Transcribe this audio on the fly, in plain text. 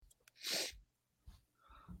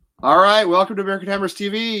All right, welcome to American Hammers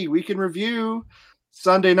TV Week in Review.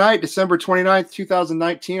 Sunday night, December 29th,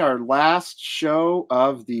 2019, our last show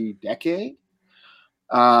of the decade.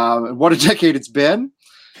 What a decade it's been.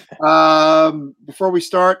 Before we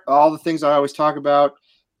start, all the things I always talk about,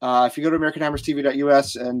 if you go to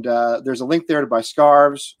AmericanHammersTV.us and there's a link there to buy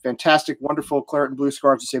scarves, fantastic, wonderful claret and blue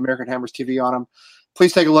scarves that say American Hammers TV on them.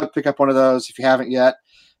 Please take a look, pick up one of those if you haven't yet.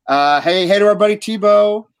 Hey to our buddy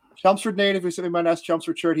Tebow. Chelmsford native, who sent me my nice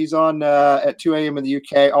Chelmsford shirt. He's on at 2 a.m. in the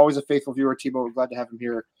UK. Always a faithful viewer, Tebow. We're glad to have him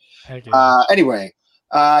here. Anyway,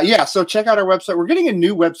 so check out our website. We're getting a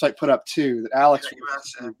new website put up, too, that Alex...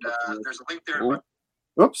 and there's a link there.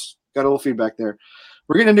 Oops, got a little feedback there.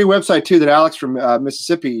 We're getting a new website, too, that Alex from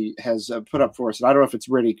Mississippi has put up for us. And I don't know if it's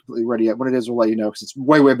completely ready yet. When it is, we'll let you know, because it's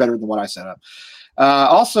way, way better than what I set up.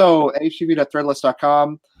 Also,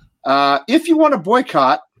 htv.threadless.com. If you want to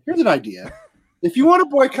boycott, here's an idea. If you want to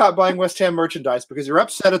boycott buying West Ham merchandise because you're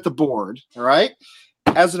upset at the board, all right,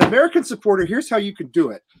 as an American supporter, here's how you can do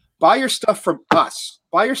it. Buy your stuff from us.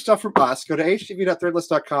 Go to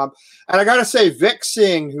htv.threadless.com. And I got to say, Vic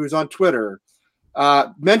Singh, who's on Twitter,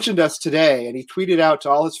 mentioned us today, and he tweeted out to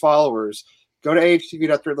all his followers, go to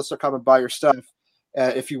htv.threadless.com and buy your stuff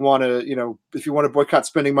if you want to boycott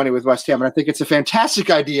spending money with West Ham. And I think it's a fantastic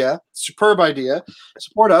idea, superb idea.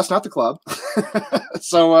 Support us, not the club.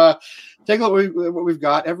 So take a look at what we've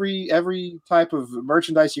got. Every type of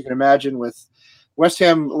merchandise you can imagine with West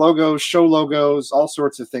Ham logos, show logos, all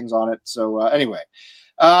sorts of things on it. So anyway,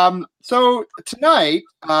 so tonight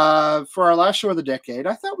for our last show of the decade,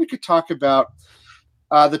 I thought we could talk about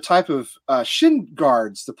the type of shin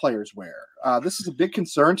guards the players wear. This is a big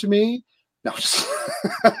concern to me. No,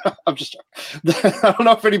 I'm just I don't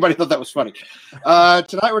know if anybody thought that was funny.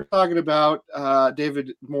 Tonight we're talking about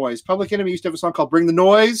David Moyes. Public Enemy used to have a song called Bring the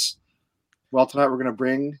Noise. Well, tonight we're going to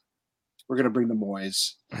bring the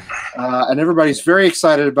Moyes. And everybody's very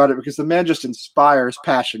excited about it because the man just inspires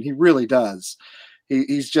passion. He really does.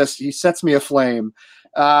 He sets me aflame.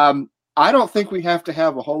 I don't think we have to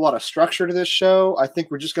have a whole lot of structure to this show. I think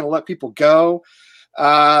we're just going to let people go.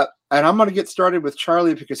 And I'm going to get started with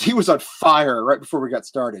Charlie because he was on fire right before we got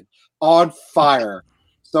started. On fire.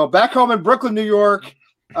 So back home in Brooklyn, New York,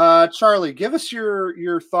 Charlie, give us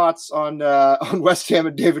your thoughts on West Ham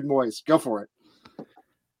and David Moyes. Go for it.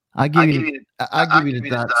 I'll give you the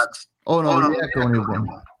thoughts. Hold on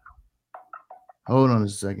a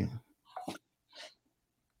second.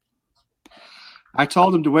 I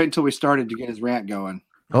told him to wait until we started to get his rant going.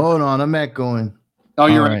 Hold on, I'm at going. Oh,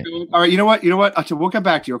 you're right. All right. You know what? We'll get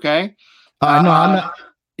back to you. Okay. No, I'm not.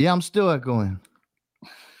 Yeah, I'm still at going.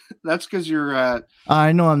 That's because you're.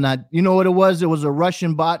 I know I'm not. You know what it was? It was a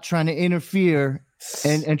Russian bot trying to interfere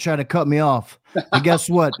and try to cut me off. And guess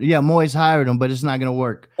what? Yeah, Moyes hired him, but it's not going to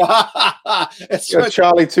work. It's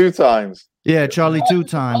Charlie 2 times. Yeah, Charlie 2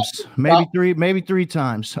 times, maybe three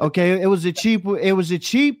times. Okay, it was a cheap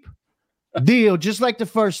deal, just like the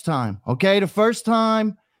first time. Okay, the first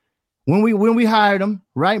time. When we hired him,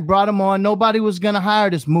 right, brought him on, nobody was going to hire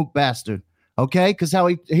this mook bastard, okay? Because how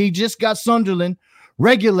he just got Sunderland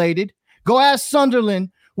regulated. Go ask Sunderland.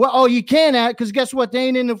 Well, you can't act because guess what? They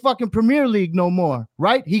ain't in the fucking Premier League no more,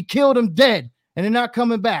 right? He killed them dead, and they're not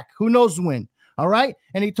coming back. Who knows when, all right?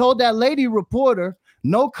 And he told that lady reporter,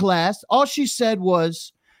 no class, all she said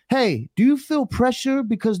was, hey, do you feel pressure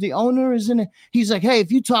because the owner is in it? He's like, hey,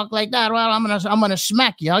 if you talk like that, well, I'm gonna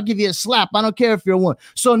smack you. I'll give you a slap. I don't care if you're one.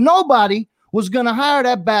 So nobody was gonna hire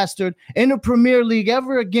that bastard in the Premier League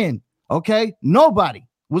ever again. Okay, nobody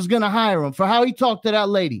was gonna hire him for how he talked to that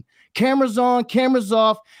lady. Cameras on, cameras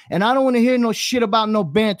off, and I don't want to hear no shit about no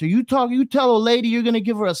banter. You tell a lady you're gonna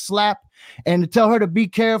give her a slap and to tell her to be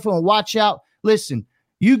careful and watch out. Listen,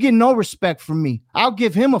 you get no respect from me. I'll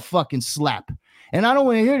give him a fucking slap. And I don't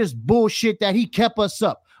want to hear this bullshit that he kept us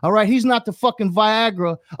up. All right. He's not the fucking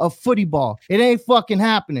Viagra of footy ball. It ain't fucking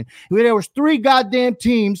happening. There was 3 goddamn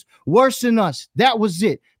teams worse than us. That was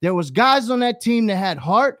it. There was guys on that team that had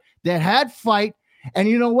heart, that had fight. And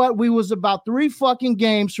you know what? We was about 3 fucking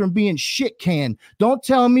games from being shit canned. Don't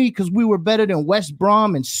tell me because we were better than West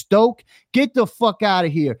Brom and Stoke. Get the fuck out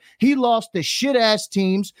of here. He lost to shit ass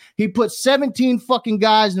teams. He put 17 fucking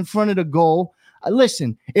guys in front of the goal.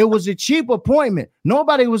 Listen, it was a cheap appointment.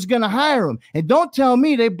 Nobody was going to hire him. And don't tell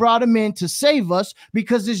me they brought him in to save us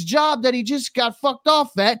because his job that he just got fucked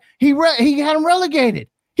off at, he had him relegated.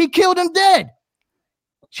 He killed him dead.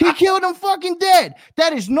 He killed him fucking dead.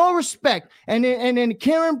 That is no respect. And then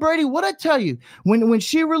Karen Brady, what I tell you, when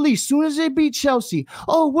she released, soon as they beat Chelsea,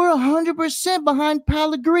 oh, we're 100% behind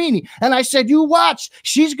Pellegrini. And I said, you watch,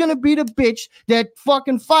 she's going to be the bitch that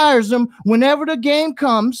fucking fires him whenever the game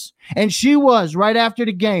comes. And she was right after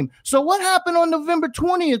the game. So what happened on November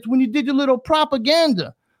 20th when you did your little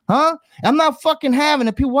propaganda? Huh? I'm not fucking having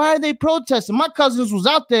it. People, why are they protesting? My cousins was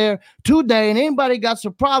out there today, and anybody got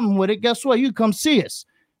some problem with it, guess what? You come see us.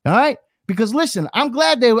 All right? Because listen, I'm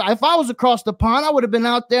glad if I was across the pond, I would have been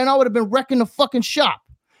out there and I would have been wrecking the fucking shop.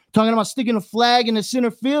 Talking about sticking a flag in the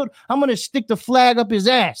center field. I'm going to stick the flag up his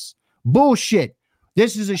ass. Bullshit.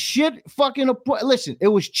 This is a shit fucking, listen, it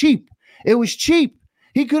was cheap. It was cheap.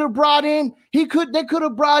 They could have brought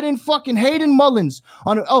in fucking Hayden Mullins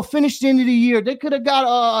finished the end of the year. They could have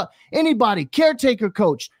got anybody, caretaker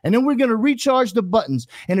coach, and then we're gonna recharge the buttons.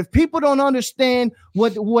 And if people don't understand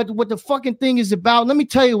what the fucking thing is about, let me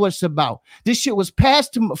tell you what it's about. This shit was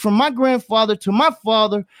passed from my grandfather to my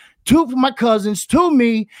father to my cousins to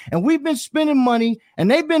me, and we've been spending money,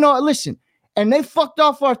 and they've been listen. And they fucked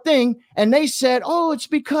off our thing, and they said, oh, it's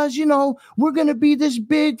because, we're going to be this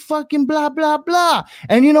big fucking blah, blah, blah.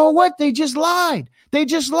 And you know what? They just lied. They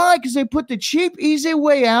just lied because they put the cheap, easy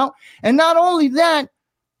way out. And not only that,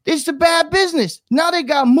 it's the bad business. Now they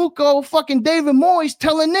got Muko fucking David Moyes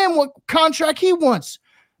telling them what contract he wants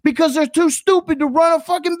because they're too stupid to run a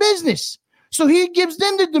fucking business. So he gives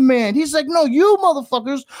them the demand. He's like, no, you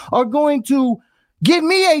motherfuckers are going to give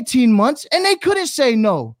me 18 months, and they couldn't say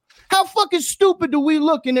no. How fucking stupid do we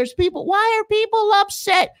look? And there's people, why are people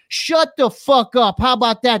upset? Shut the fuck up. How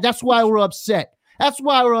about that? That's why we're upset. That's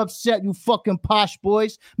why we're upset, you fucking posh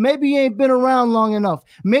boys. Maybe you ain't been around long enough.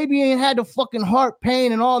 Maybe you ain't had the fucking heart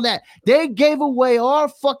pain and all that. They gave away our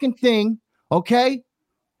fucking thing, okay?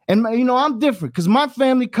 And, I'm different because my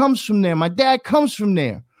family comes from there. My dad comes from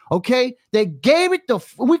there, okay? They gave it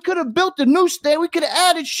we could have built a new state. We could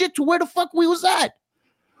have added shit to where the fuck we was at.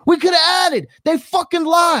 We could have added. They fucking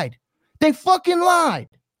lied. They fucking lied.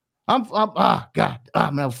 God,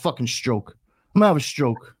 I'm gonna have a fucking stroke. I'm gonna have a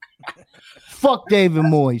stroke. Fuck David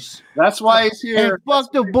Moyes. That's why he's here. And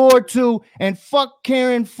fuck the board too. And fuck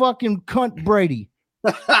Karen fucking cunt Brady.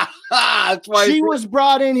 That's why she was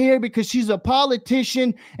brought in here because she's a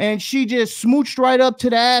politician and she just smooched right up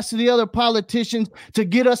to the ass of the other politicians to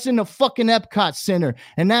get us in the fucking Epcot Center.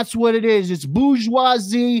 And that's what it is. It's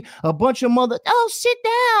bourgeoisie, a bunch of sit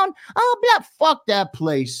down. Oh, blah. Fuck that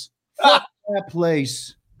place. Fuck that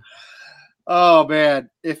place. Oh, man.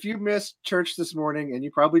 If you missed church this morning, and you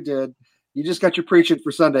probably did, you just got your preaching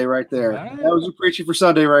for Sunday right there. Right. That was your preaching for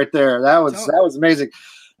Sunday right there. That was amazing.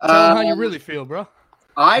 Tell them how you really feel, bro.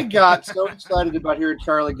 I got so excited about hearing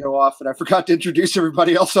Charlie go off that I forgot to introduce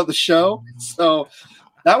everybody else on the show. So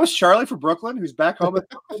that was Charlie from Brooklyn, who's back home at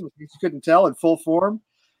Brooklyn, if you couldn't tell, in full form.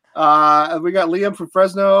 We got Liam from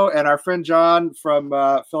Fresno and our friend John from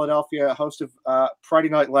Philadelphia, host of Friday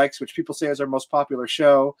Night Likes, which people say is our most popular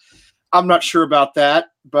show. I'm not sure about that,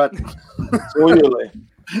 but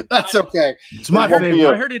that's okay. It's my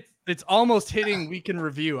favorite. I heard it's almost hitting Week in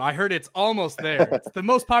Review. I heard it's almost there. It's the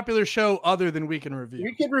most popular show other than Week in Review.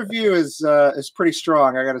 Week in Review is pretty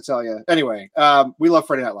strong, I got to tell you. Anyway, we love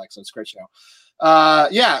Friday Night Likes, so it's a great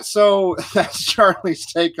show. So that's Charlie's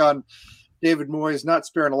take on David Moyes, not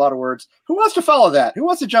sparing a lot of words. Who wants to follow that? Who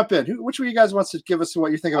wants to jump in? Which of you guys wants to give us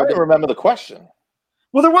what you think about it? I don't remember the question.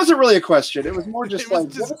 Well, there wasn't really a question. It was more just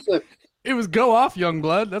it was go off,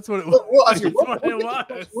 Youngblood. That's what it was.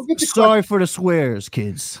 Sorry for the swears,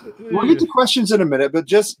 kids. We'll get to questions in a minute, but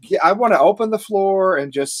I want to open the floor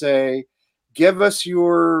and just say, give us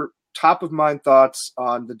your top of mind thoughts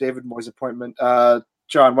on the David Moyes appointment.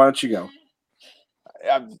 John, why don't you go?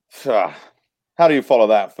 How do you follow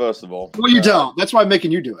that, first of all? Well, you don't. That's why I'm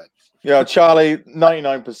making you do it. Yeah, Charlie,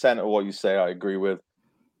 99% of what you say I agree with.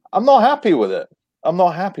 I'm not happy with it.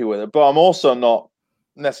 But I'm also not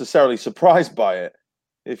necessarily surprised by it,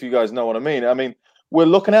 if you guys know what I mean. I mean, we're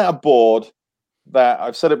looking at a board that,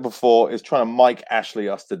 I've said it before, is trying to Mike Ashley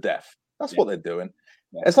us to death. That's what they're doing.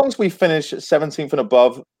 Yeah. As long as we finish 17th and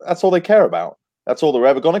above, that's all they care about. That's all they're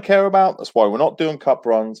ever going to care about. That's why we're not doing cup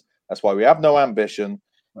runs. That's why we have no ambition.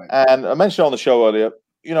 Right. And I mentioned on the show earlier,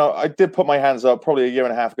 I did put my hands up probably a year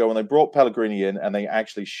and a half ago when they brought Pellegrini in and they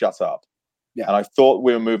actually shut up. Yeah. And I thought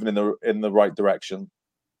we were moving in the right direction.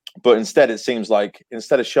 But instead, it seems like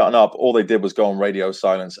instead of shutting up, all they did was go on radio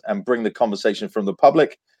silence and bring the conversation from the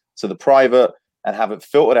public to the private and have it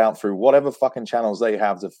filtered out through whatever fucking channels they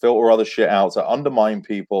have to filter other shit out, to undermine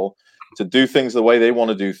people, to do things the way they want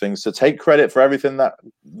to do things, to take credit for everything that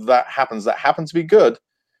happens to be good,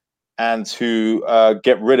 and to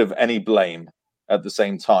get rid of any blame. at the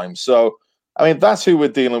same time. So, I mean, that's who we're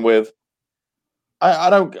dealing with.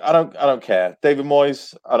 I don't care. David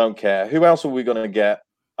Moyes, I don't care. Who else are we going to get?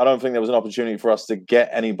 I don't think there was an opportunity for us to get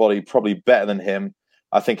anybody probably better than him.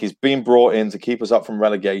 I think he's been brought in to keep us up from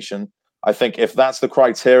relegation. I think if that's the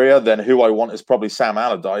criteria, then who I want is probably Sam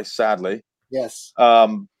Allardyce, sadly. Yes.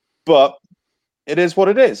 But it is what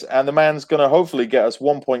it is. And the man's going to hopefully get us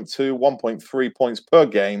 1.2, 1.3 points per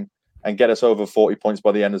game and get us over 40 points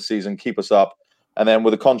by the end of the season, keep us up. And then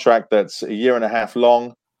with a contract that's a year and a half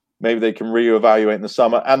long, maybe they can reevaluate in the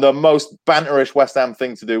summer. And the most banterish West Ham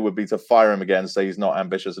thing to do would be to fire him again, say he's not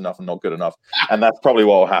ambitious enough and not good enough. And that's probably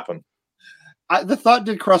what will happen. The thought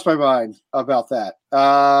did cross my mind about that.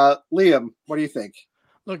 Liam, what do you think?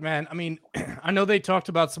 Look, man, I mean, I know they talked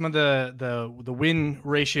about some of the win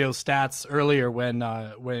ratio stats earlier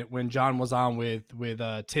when John was on with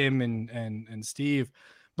Tim and Steve,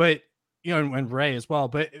 but you know, and Ray as well.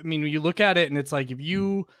 But I mean, when you look at it and it's like, if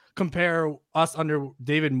you compare us under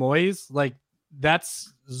David Moyes, like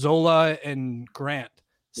that's Zola and Grant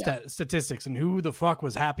statistics, and who the fuck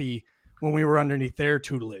was happy when we were underneath their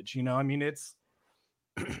tutelage? You know, I mean, it's.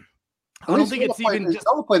 I don't think it's even just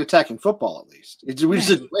played attacking football. At least we just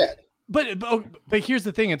didn't win. But here's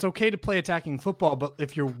the thing: it's okay to play attacking football, but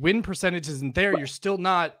if your win percentage isn't there, you're still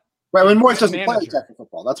not. Right, when Moyes doesn't play attacking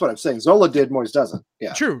football, that's what I'm saying. Zola did, Moyes doesn't.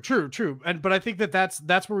 Yeah, true. But I think that's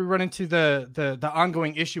where we run into the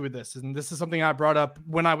ongoing issue with this, and this is something I brought up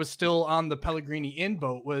when I was still on the Pellegrini in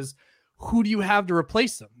boat. Was who do you have to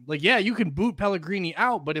replace him? Like, yeah, you can boot Pellegrini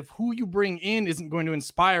out, but if who you bring in isn't going to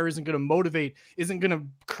inspire, isn't going to motivate, isn't going to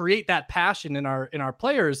create that passion in our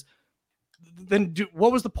players, then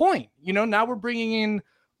what was the point? You know, now we're bringing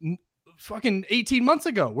in fucking 18 months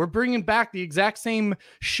ago. We're bringing back the exact same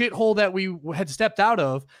shithole that we had stepped out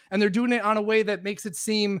of, and they're doing it on a way that makes it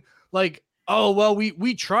seem like, oh, well,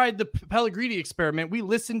 we tried the Pellegrini experiment. We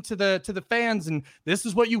listened to the fans, and this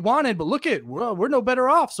is what you wanted. But look at, we're no better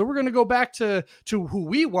off. So we're going to go back to who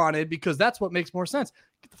we wanted because that's what makes more sense.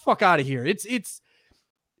 Get the fuck out of here. It's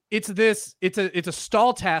a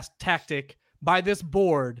stall tactic by this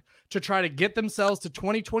board to try to get themselves to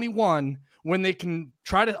 2021 when they can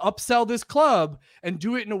try to upsell this club and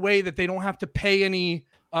do it in a way that they don't have to pay any.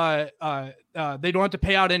 They don't have to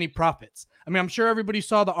pay out any profits. I mean, I'm sure everybody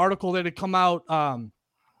saw the article that had come out,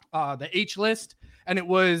 the H list, and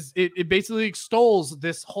it basically extols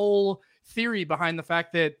this whole theory behind the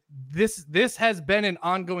fact that this has been an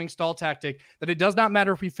ongoing stall tactic, that it does not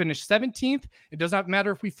matter if we finish 17th. It does not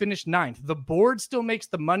matter if we finish 9th. The board still makes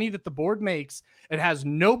the money that the board makes. It has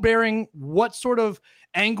no bearing what sort of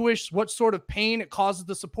anguish, what sort of pain it causes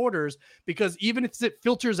the supporters, because even if it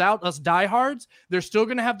filters out us diehards, they're still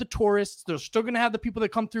going to have the tourists. They're still going to have the people that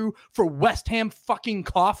come through for West Ham fucking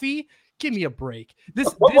coffee. Give me a break.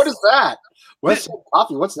 What is that? West Ham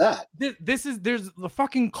coffee? What's that? There's the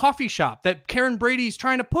fucking coffee shop that Karen Brady's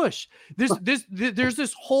trying to push. There's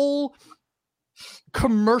this whole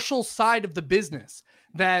commercial side of the business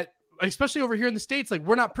that, especially over here in the States, like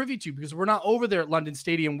we're not privy to, because we're not over there at London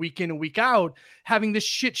Stadium week in and week out having this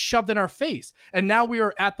shit shoved in our face. And now we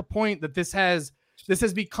are at the point that this has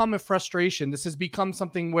become a frustration. This has become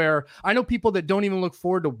something where I know people that don't even look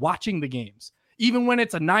forward to watching the games. Even when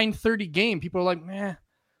it's a 9:30 game, people are like,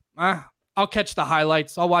 I'll catch the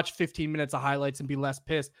highlights. I'll watch 15 minutes of highlights and be less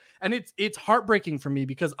pissed. And it's heartbreaking for me,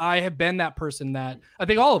 because I have been that person that, I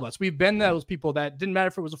think all of us, we've been those people that didn't matter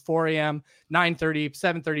if it was a 4 a.m., 9:30,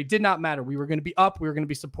 7:30, did not matter. We were going to be up. We were going to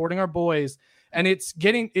be supporting our boys. And it's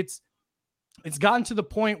gotten to the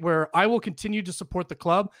point where I will continue to support the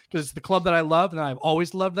club because it's the club that I love, and I've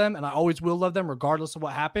always loved them, and I always will love them regardless of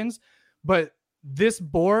what happens. But this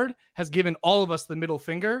board has given all of us the middle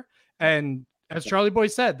finger. And as Charlie Boy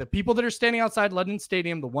said, the people that are standing outside London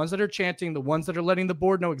Stadium, the ones that are chanting, the ones that are letting the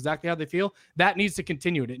board know exactly how they feel, that needs to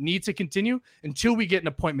continue. And it needs to continue until we get an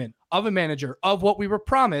appointment of a manager of what we were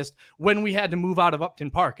promised when we had to move out of Upton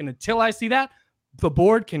Park. And until I see that, the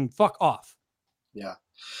board can fuck off. Yeah.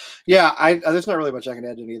 There's not really much I can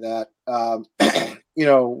add to any of that. You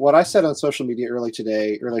know, what I said on social media earlier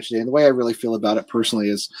today, and the way I really feel about it personally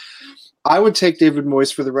is, I would take David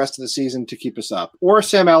Moyes for the rest of the season to keep us up, or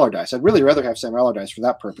Sam Allardyce. I'd really rather have Sam Allardyce for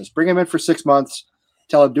that purpose. Bring him in for 6 months.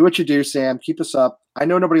 Tell him, do what you do, Sam. Keep us up. I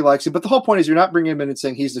know nobody likes him, but the whole point is you're not bringing him in and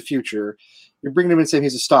saying he's the future. You're bringing him in and saying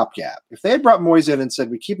he's a stopgap. If they had brought Moyes in and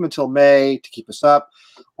said we keep him until May to keep us up,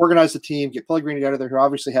 organize the team, get Pellegrini out of there, who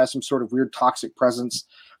obviously has some sort of weird toxic presence,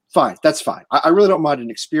 fine. That's fine. I really don't mind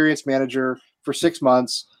an experienced manager for 6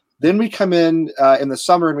 months. Then we come in the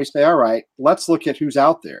summer and we say, all right, let's look at who's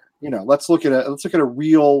out there. Let's look at a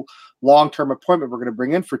real long-term appointment we're going to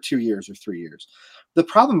bring in for 2 years or 3 years. The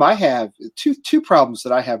problem I have, two problems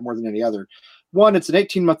that I have more than any other. One, it's an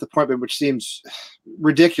 18-month appointment, which seems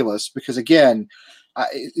ridiculous because, again,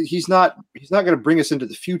 he's not going to bring us into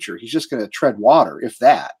the future. He's just going to tread water, if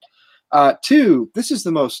that. Two, this is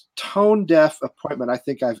the most tone-deaf appointment I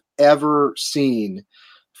think I've ever seen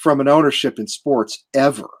from an ownership in sports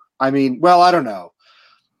ever. I mean, well, I don't know.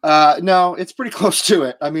 No, it's pretty close to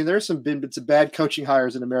it. I mean, there's been some bad coaching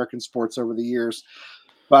hires in American sports over the years,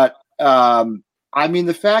 but I mean,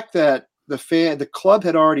 the fact that the club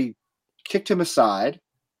had already kicked him aside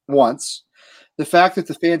once, the fact that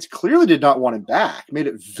the fans clearly did not want him back, made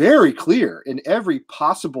it very clear in every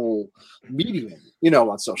possible medium,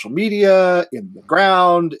 on social media, in the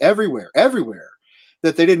ground, everywhere,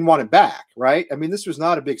 that they didn't want him back, right? I mean, this was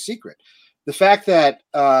not a big secret. The fact that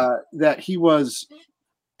he was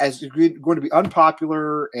going to be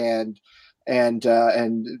unpopular and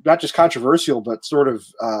not just controversial, but sort of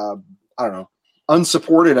I don't know,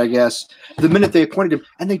 unsupported, I guess, the minute they appointed him,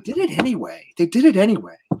 and they did it anyway.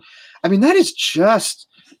 I mean, that is just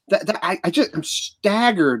that. I'm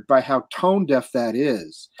staggered by how tone deaf that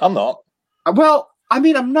is. I'm not. Well, I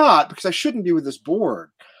mean, I'm not, because I shouldn't be with this board.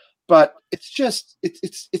 But it's just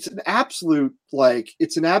it's an absolute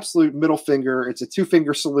middle finger. It's a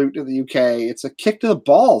 2-finger salute to the UK. It's a kick to the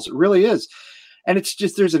balls. It really is. And it's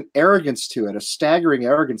just, there's an arrogance to it, a staggering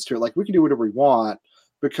arrogance to it. Like, we can do whatever we want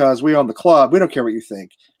because we own the club. We don't care what you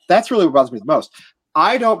think. That's really what bothers me the most.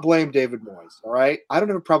 I don't blame David Moyes. All right. I don't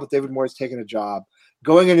have a problem with David Moyes taking a job,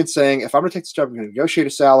 going in and saying, if I'm going to take this job, I'm going to negotiate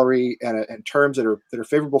a salary and terms that are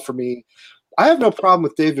favorable for me. I have no problem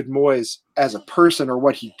with David Moyes as a person or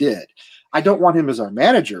what he did. I don't want him as our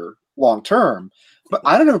manager long term, but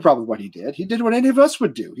I don't have a problem with what he did. He did what any of us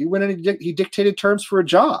would do. He went in and he dictated terms for a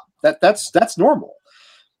job. That's normal.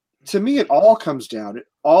 To me, it all comes down to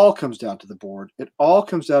the board. It all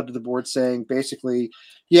comes down to the board saying, basically,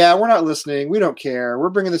 yeah, we're not listening. We don't care. We're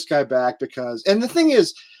bringing this guy back because, and the thing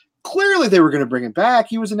is, clearly they were going to bring him back.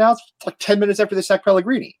 He was announced like 10 minutes after they sacked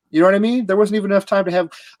Pellegrini. You know what I mean? There wasn't even enough time to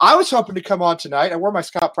have. I was hoping to come on tonight. I wore my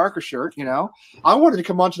Scott Parker shirt. I wanted to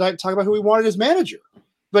come on tonight and talk about who we wanted as manager.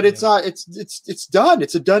 But it's done.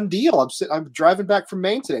 It's a done deal. I'm driving back from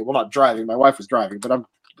Maine today. Well, not driving. My wife was driving, but I'm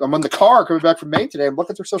in the car coming back from Maine today. I'm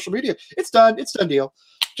looking through social media. It's done. It's done deal.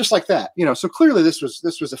 Just like that. So clearly this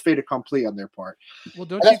was a fait accompli on their part. Well,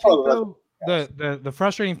 don't you think though? The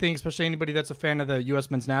frustrating thing, especially anybody that's a fan of the U.S.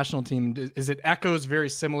 men's national team, is it echoes very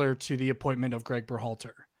similar to the appointment of Greg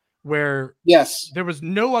Berhalter, where there was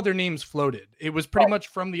no other names floated. It was pretty much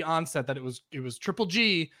from the onset that it was Triple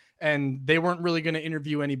G, and they weren't really going to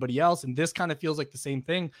interview anybody else. And this kind of feels like the same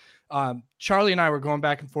thing. Charlie and I were going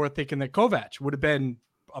back and forth thinking that Kovac would have been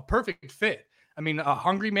a perfect fit. I mean, a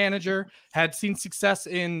hungry manager, had seen success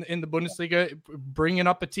in the Bundesliga, bringing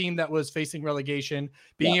up a team that was facing relegation,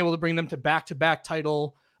 being able to bring them to back-to-back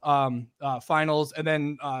title finals, and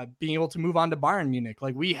then being able to move on to Bayern Munich.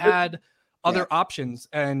 Like, we had other options,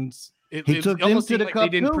 and it almost seemed like they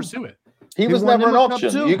didn't pursue it. He was never an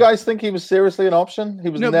option. You guys think he was seriously an option? He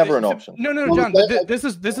was never an option. No, John. This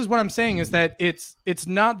is what I'm saying, is that it's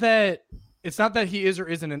not that he is or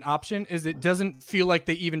isn't an option, is it doesn't feel like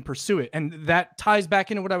they even pursue it. And that ties back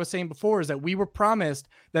into what I was saying before, is that we were promised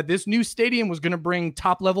that this new stadium was going to bring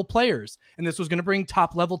top level players and this was going to bring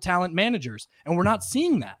top level talent managers. And we're not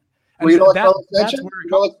seeing that. And well,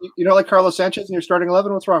 you don't like Carlos Sanchez in your starting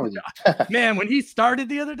 11? What's wrong with you? Man, when he started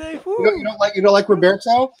the other day, you don't like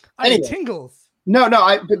Roberto? Anyway. Tingles. No,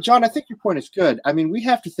 but John, I think your point is good. I mean, we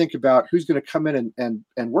have to think about who's going to come in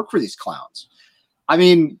and work for these clowns. I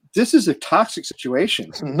mean, this is a toxic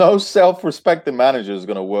situation. No self-respecting manager is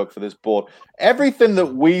going to work for this board. Everything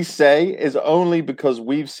that we say is only because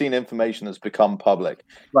we've seen information that's become public.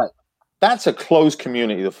 Right. That's a closed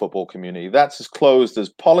community, the football community. That's as closed as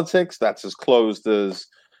politics. That's as closed as,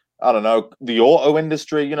 I don't know, the auto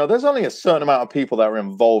industry. There's only a certain amount of people that are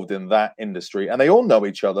involved in that industry, and they all know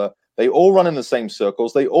each other. They all run in the same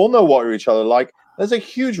circles. They all know what each other like. There's a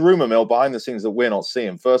huge rumor mill behind the scenes that we're not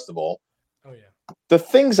seeing, first of all. Oh, yeah. The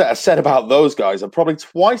things that are said about those guys are probably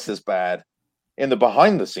twice as bad in the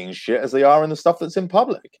behind-the-scenes shit as they are in the stuff that's in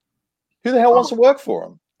public. Who the hell wants to work for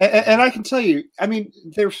them? And I can tell you, I mean,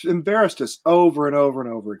 they've embarrassed us over and over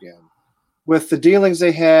and over again with the dealings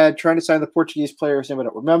they had trying to sign the Portuguese players. I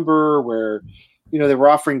don't remember, where they were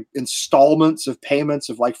offering installments of payments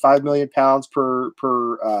of like £5 million per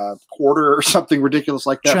quarter or something ridiculous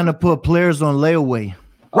like that. Trying to put players on layaway.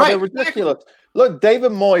 Right, they're ridiculous. Look,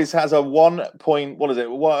 David Moyes has a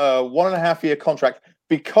 1.5 year contract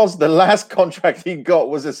because the last contract he got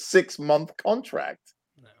was a 6-month contract.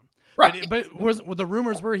 Right. But the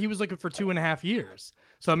rumors were he was looking for 2.5 years.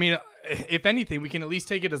 So I mean, if anything, we can at least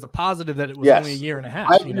take it as a positive that it was only a year and a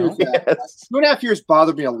half. I agree with that. Yes. 2.5 years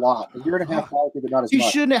bothered me a lot. A year and a half bothered me, but not as He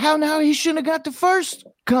much. shouldn't have got the first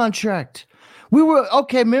contract. We were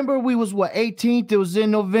okay. Remember, we was 18th. It was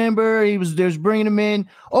in November. There's bringing him in.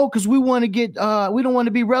 Oh, because we want to get we don't want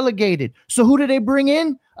to be relegated. So who did they bring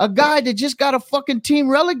in? A guy that just got a fucking team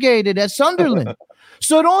relegated at Sunderland.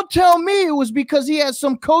 So don't tell me it was because he had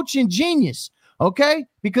some coaching genius. Okay,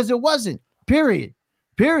 because it wasn't. Period.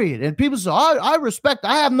 And people say, I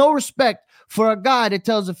have no respect for a guy that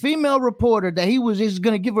tells a female reporter that he's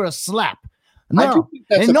going to give her a slap. No,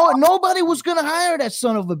 and nobody was going to hire that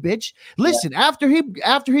son of a bitch. Listen, after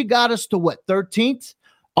he got us to 13th,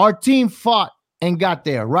 our team fought and got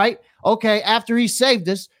there, right? Okay, after he saved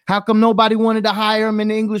us, how come nobody wanted to hire him in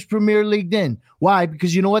the English Premier League then? Why?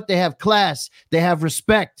 Because you know what? They have class. They have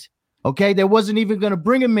respect. Okay, they wasn't even going to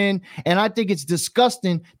bring him in, and I think it's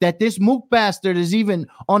disgusting that this mook bastard is even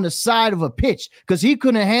on the side of a pitch because he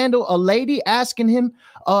couldn't handle a lady asking him,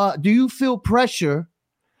 do you feel pressure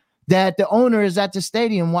that the owner is at the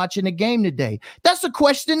stadium watching the game today? That's a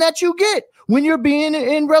question that you get when you're being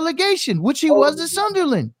in relegation, which he was at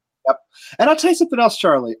Sunderland. Yep. And I'll tell you something else,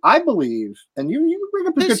 Charlie. I believe, and you bring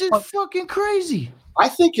up a This good is point. fucking crazy. I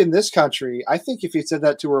think in this country, if he said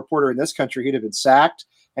that to a reporter in this country, he'd have been sacked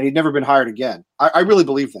and he'd never been hired again. I really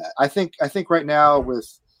believe that. I think right now with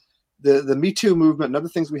the Me Too movement and other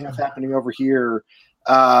things we have happening over here,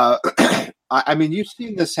 I mean, you've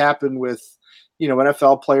seen this happen with,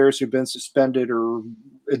 NFL players who've been suspended or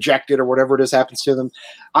ejected or whatever it is happens to them.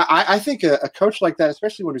 I think a coach like that,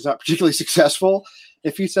 especially when he's not particularly successful,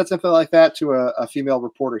 if he said something like that to a female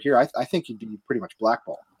reporter here, I think he'd be pretty much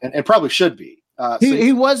blackballed and probably should be.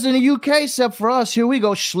 He was in the UK, except for us. Here we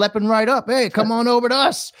go, schlepping right up. Hey, come on over to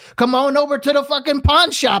us. Come on over to the fucking pawn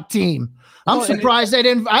shop team. I'm surprised they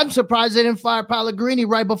didn't fire Pellegrini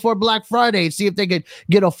right before Black Friday and see if they could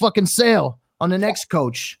get a fucking sale on the next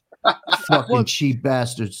coach. Fucking cheap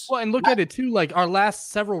bastards. Well, and look at it too. Like our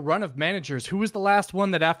last several run of managers, who was the last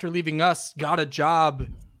one that after leaving us got a job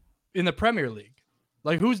in the Premier League?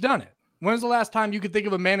 Like who's done it? When's the last time you could think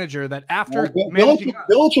of a manager that after Village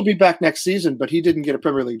will be back next season, but he didn't get a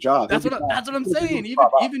Premier League job. That's what I'm saying.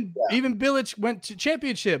 Even Bilic went to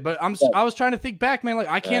championship, but I was trying to think back, man. Like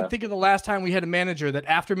I can't think of the last time we had a manager that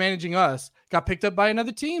after managing us got picked up by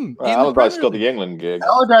another team. Allardyce got the England gig.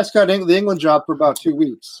 Allardyce got the England job for about 2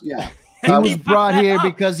 weeks. Yeah. He was brought here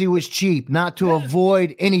because he was cheap, not to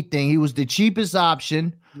avoid anything. He was the cheapest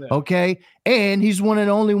option. Yeah. Okay. And he's one of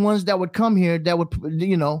the only ones that would come here that would,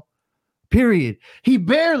 period. He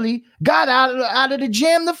barely got out of the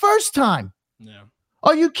jam the first time. Yeah.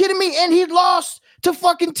 Are you kidding me? And he lost to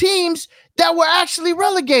fucking teams that were actually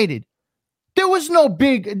relegated. There was no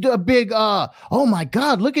big, oh my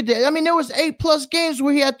God, look at that. I mean, there was 8+ games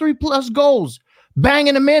where he had 3+ goals,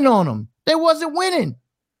 banging them in on them. They wasn't winning.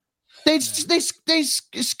 They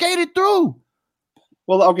skated through.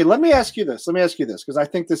 Well, okay, let me ask you this, because I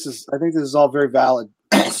think this is all very valid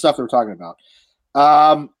stuff that we're talking about.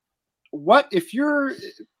 What if you're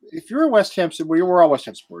a West Ham, we're all West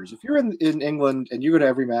Ham supporters. If you're in England and you go to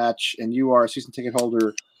every match and you are a season ticket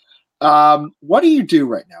holder, what do you do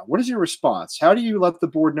right now? What is your response? How do you let the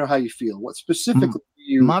board know how you feel? What specifically do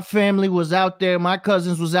you? My family was out there. My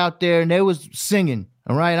cousins was out there, and they was singing.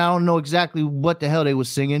 All right, I don't know exactly what the hell they was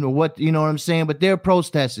singing or what, you know what I'm saying, but they're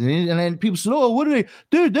protesting. And then people said, "Oh, what are they?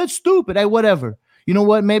 Dude, that's stupid." Hey, whatever. You know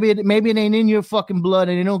what? Maybe it ain't in your fucking blood,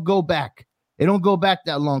 and it don't go back. It don't go back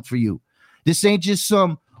that long for you. This ain't just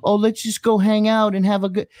some, let's just go hang out and have a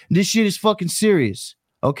good. This shit is fucking serious,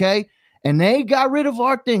 okay? And they got rid of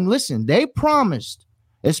our thing. Listen, they promised,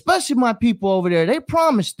 especially my people over there. They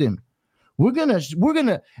promised them, we're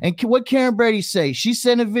gonna. And what Karen Brady say? She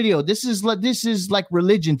sent a video. This is like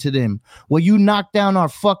religion to them. Well, you knocked down our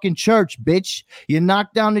fucking church, bitch. You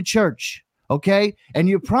knocked down the church. Okay, and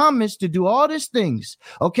you promised to do all these things.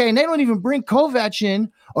 Okay, and they don't even bring Kovac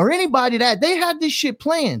in or anybody that they had this shit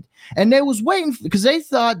planned, and they was waiting because they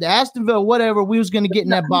thought the Aston Villa, whatever, we was going to get in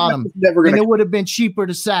that bottom, and it would have been cheaper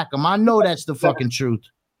to sack them. I know that's the fucking truth.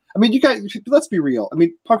 I mean, you guys, let's be real. I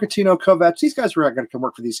mean, Pochettino, Kovac, these guys were not going to come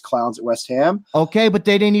work for these clowns at West Ham. Okay, but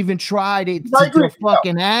they didn't even try to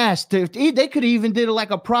fucking ask. They could have even did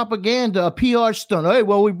like a propaganda, a PR stunt. Hey,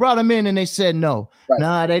 well, we brought them in and they said no. Right.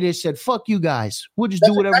 Nah, they just said, fuck you guys. We'll just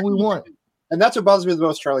do whatever we want. And that's what bothers me the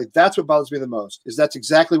most, Charlie. That's what bothers me the most, is that's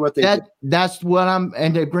exactly what they did. That's what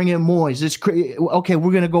and they bring in Moyes. It's okay,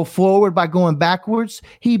 we're going to go forward by going backwards.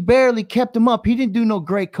 He barely kept them up. He didn't do no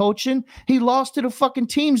great coaching. He lost to the fucking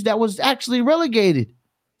teams that was actually relegated.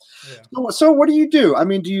 So what do you do? I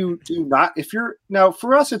mean, do you not? If you're now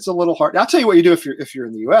for us, it's a little hard. I'll tell you what you do if you're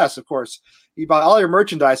in the U.S. Of course, you buy all your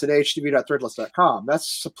merchandise at htv.threadless.com.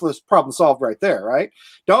 That's problem solved right there, right?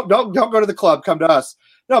 Don't go to the club. Come to us.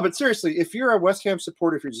 No, but seriously, if you're a West Ham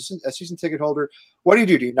supporter, if you're just a season ticket holder, what do you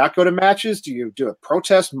do? Do you not go to matches? Do you do a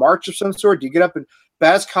protest march of some sort? Do you get up and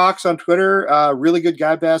Baz Cox on Twitter, really good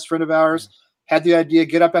guy, Baz, friend of ours, had the idea,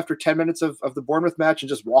 get up after 10 minutes of the Bournemouth match and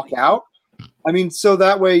just walk out? I mean, so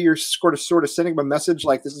that way you're sort of sending them a message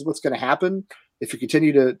like this is what's going to happen if you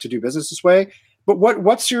continue to do business this way. But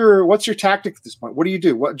what's your tactic at this point? What do you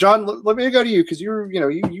do? What, John? Let me go to you because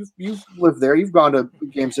you've lived there, you've gone to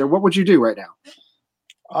games there. What would you do right now?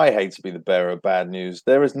 I hate to be the bearer of bad news.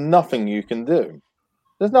 There is nothing you can do.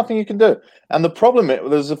 There's nothing you can do. And the problem is,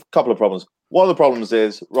 there's a couple of problems. One of the problems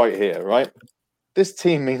is right here, right? This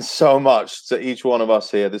team means so much to each one of us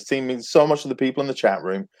here. This team means so much to the people in the chat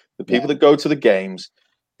room, the people that go to the games.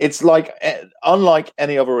 It's like, unlike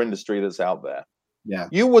any other industry that's out there. Yeah.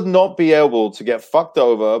 You would not be able to get fucked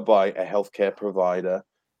over by a healthcare provider,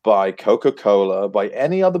 by Coca-Cola, by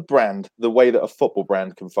any other brand, the way that a football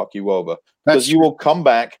brand can fuck you over. Because you will come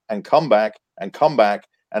back and come back and come back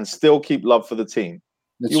and still keep love for the team.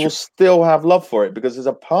 You will still have love for it because it's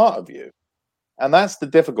a part of you. And that's the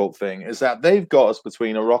difficult thing, is that they've got us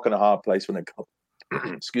between a rock and a hard place when it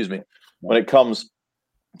comes, excuse me, when it comes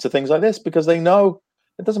to things like this, because they know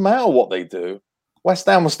it doesn't matter what they do. West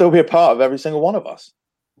Ham will still be a part of every single one of us.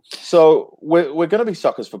 So we're going to be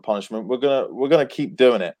suckers for punishment. We're going to keep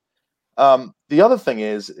doing it. The other thing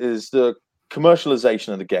is the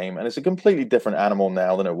commercialization of the game, and it's a completely different animal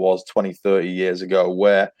now than it was 20, 30 years ago,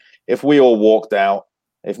 where if we all walked out,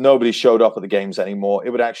 if nobody showed up at the games anymore,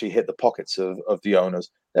 it would actually hit the pockets of the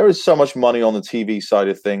owners. There is so much money on the TV side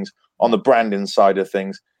of things, on the branding side of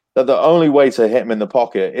things, that the only way to hit them in the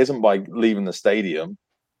pocket isn't by leaving the stadium,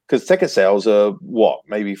 because ticket sales are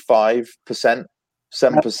maybe 5%,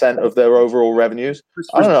 7% of their overall revenues.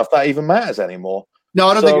 I don't know if that even matters anymore. No,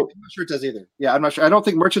 I don't think. I'm not sure it does either. Yeah, I'm not sure. I don't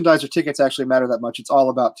think merchandise or tickets actually matter that much. It's all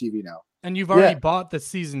about TV now. And you've already bought the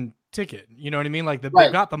season ticket. You know what I mean? Like they've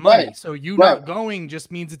got the money. Right. So you not going just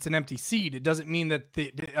means it's an empty seat. It doesn't mean that.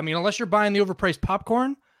 Unless you're buying the overpriced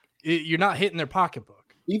popcorn, you're not hitting their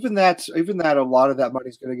pocketbook. Even that, a lot of that money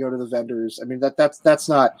is going to go to the vendors. I mean, that's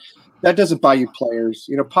not. That doesn't buy you players.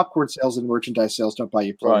 You know, popcorn sales and merchandise sales don't buy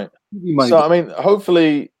you players. Right. So I mean,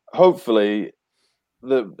 hopefully,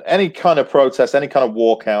 any kind of protest, any kind of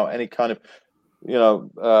walkout, any kind of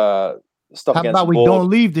stuff. How about we don't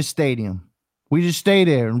leave the stadium? We just stay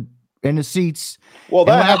there in the seats. Well,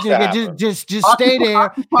 that just stay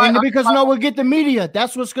there, because we'll get the media.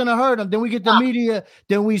 That's what's gonna hurt them. Then we get the media.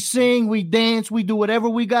 Then we sing, we dance, we do whatever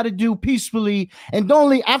we got to do peacefully, and don't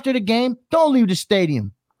leave after the game. Don't leave the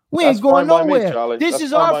stadium. We ain't going nowhere. This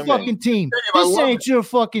is our fucking team. This ain't your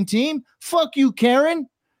fucking team. Fuck you, Karen.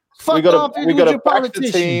 We got to back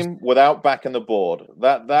the team without backing the board.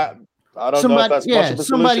 That I don't know if that's much of a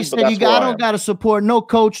somebody solution, said I don't got to support no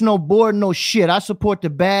coach, no board, no shit. I support the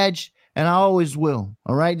badge, and I always will.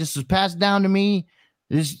 All right, this is passed down to me.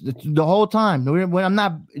 This the whole time. When I'm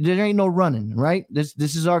not, there ain't no running. Right. This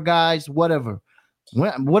is our guys. Whatever.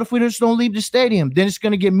 What if we just don't leave the stadium? Then it's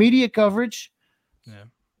going to get media coverage. Yeah.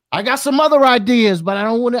 I got some other ideas, but I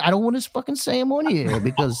don't want to fucking say them on here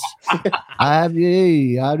because I have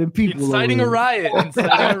people inciting a riot.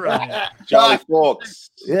 Charlie Fox.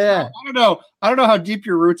 Yeah. I don't know how deep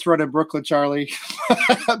your roots run in Brooklyn, Charlie,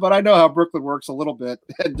 but I know how Brooklyn works a little bit.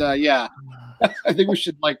 And I think we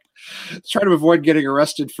should try to avoid getting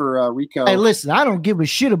arrested for RICO. Hey, listen, I don't give a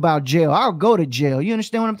shit about jail. I'll go to jail. You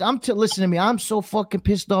understand what I'm listen to me. I'm so fucking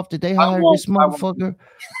pissed off that they hired this motherfucker.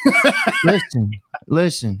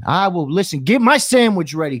 Listen, I will get my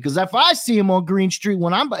sandwich ready. Because if I see him on Green Street in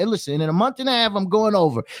a month and a half, I'm going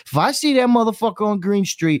over. If I see that motherfucker on Green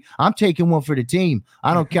Street, I'm taking one for the team.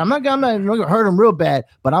 I don't care. I'm not gonna hurt him real bad,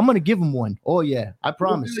 but I'm gonna give him one. Oh yeah, I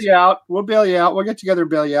promise. We'll bail you out. We'll get together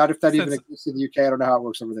and bail you out if that even exists in the UK. I don't know how it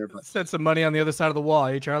works over there, but send some money on the other side of the wall,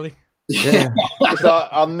 eh, Charlie? Yeah.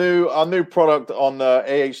 our new product on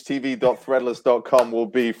ahtv.threadless.com will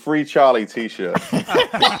be free Charlie t-shirt.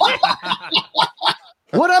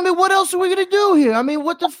 What else are we gonna do here? I mean,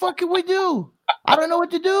 what the fuck can we do? I don't know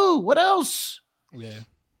what to do. What else?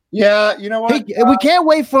 Yeah, you know what? We can't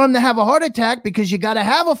wait for him to have a heart attack because you gotta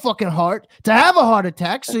have a fucking heart to have a heart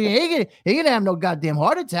attack. So you ain't gonna have no goddamn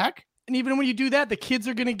heart attack. And even when you do that, the kids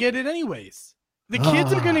are gonna get it anyways. The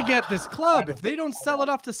kids are gonna get this club. If they don't sell it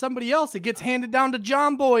off to somebody else, it gets handed down to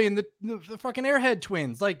John Boy and the fucking Airhead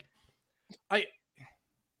twins. I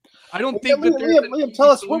don't think that Liam, tell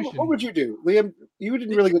us what would you do? Liam, you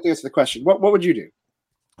didn't really get the answer to the question. What would you do?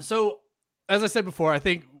 So, as I said before, I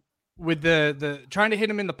think with the trying to hit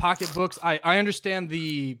him in the pocketbooks, I understand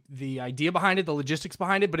the idea behind it, the logistics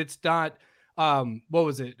behind it, but it's not. What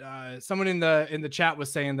was it? Someone in the chat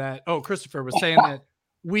was saying that. Oh, Christopher was saying that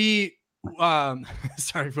we.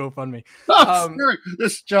 Sorry for fun me.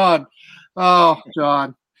 This is John. Oh,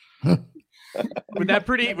 John. with that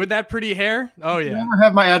pretty hair. Oh yeah. I never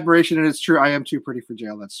have my admiration, and it's true. I am too pretty for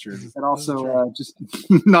jail. That's true. And also, just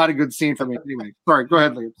not a good scene for me. Anyway, sorry. Go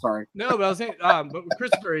ahead, Liam. Sorry. No, but I was saying, but with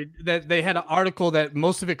Christopher, that they had an article that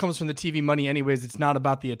most of it comes from the TV money, anyways. It's not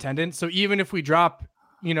about the attendance. So even if we drop,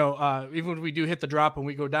 even if we do hit the drop and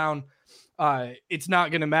we go down, it's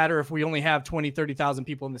not going to matter if we only have 20, 30,000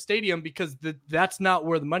 people in the stadium, because that's not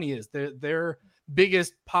where the money is. Their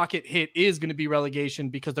biggest pocket hit is going to be relegation,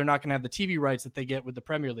 because they're not going to have the TV rights that they get with the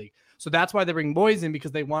Premier League. So that's why they bring boys in,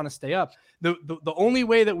 because they want to stay up. The only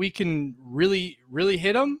way that we can really, really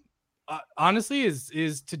hit them, honestly,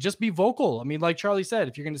 is to just be vocal. I mean, like Charlie said,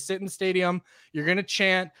 if you're going to sit in the stadium, you're going to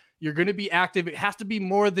chant, you're going to be active. It has to be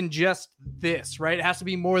more than just this, right? It has to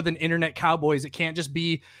be more than internet cowboys. It can't just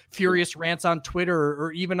be furious rants on Twitter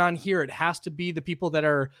or even on here. It has to be the people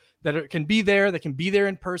that can be there, that can be there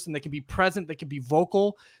in person, that can be present, that can be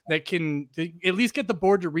vocal, that can at least get the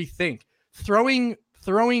board to rethink. Throwing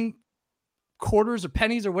quarters or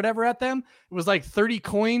pennies or whatever at them. It was like 30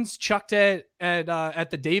 coins chucked at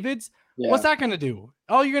the Davids. Yeah. What's that going to do?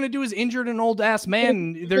 All you're going to do is injure an old ass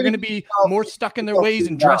man. They're going to be more stuck in their ways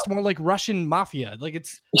and dressed more like Russian mafia. Like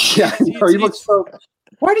he looks so.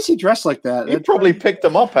 Why does he dress like that? He probably picked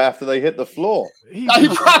them up after they hit the floor.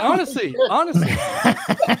 Honestly.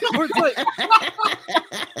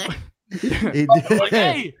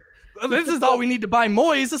 Hey, this is all we need to buy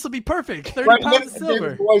Moyes. This will be perfect. 30 pounds of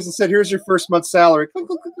silver. Moyes and said, "Here's your first month's salary."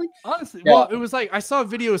 Honestly, well, it was like I saw a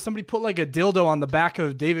video of somebody put like a dildo on the back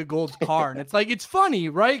of David Gold's car, and it's like it's funny,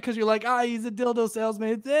 right? Because you're like, he's a dildo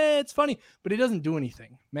salesman. It's funny, but it doesn't do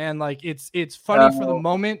anything, man. Like it's funny for the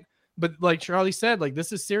moment, but like Charlie said, like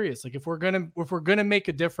this is serious. Like if we're gonna make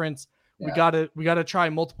a difference, we gotta try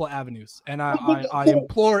multiple avenues, and I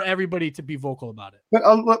implore everybody to be vocal about it. But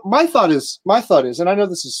my thought is, and I know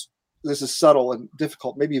this is subtle and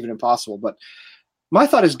difficult, maybe even impossible, but my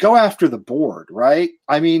thought is go after the board, right?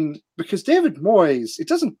 I mean, because David Moyes, it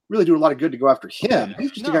doesn't really do a lot of good to go after him.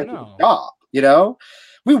 He's just a guy doing a job,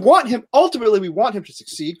 We want him, ultimately, we want him to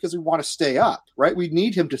succeed because we want to stay up, right? We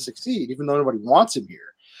need him to succeed, even though nobody wants him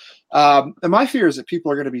here. And my fear is that people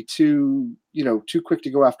are going to be too quick to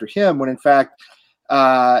go after him when, in fact,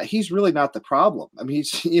 he's really not the problem. I mean,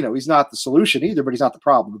 he's not the solution either, but he's not the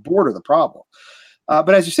problem. The board are the problem.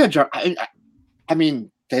 But as you said, John, I mean,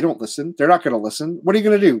 they don't listen. They're not going to listen. What are you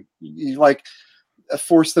going to do? You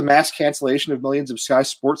force the mass cancellation of millions of Sky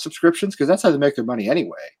Sports subscriptions? Because that's how they make their money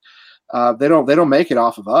anyway. They don't make it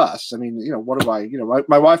off of us. I mean, what do I?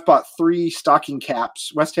 My wife bought 3 stocking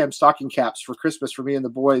caps, West Ham stocking caps for Christmas for me and the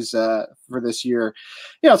boys for this year.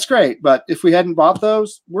 It's great. But if we hadn't bought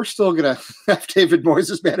those, we're still going to have David Moyes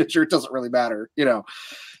as manager. It doesn't really matter,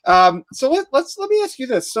 So let me ask you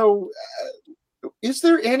this. So. Is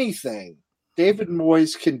there anything David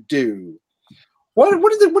Moyes can do? What do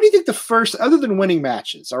you think the first, other than winning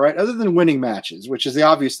matches, all right? Other than winning matches, which is the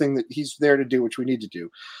obvious thing that he's there to do, which we need to do.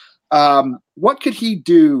 What could he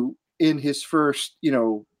do in his first,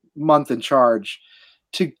 month in charge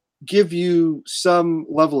to give you some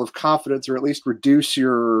level of confidence, or at least reduce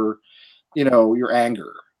your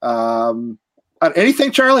anger?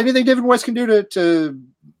 Anything, Charlie? Anything David Moyes can do to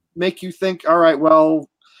make you think, all right, well,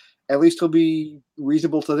 at least he'll be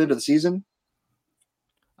reasonable to the end of the season?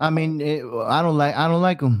 I mean, I don't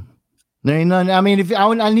like him. There ain't nothing. I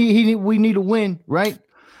mean, we need to win, right?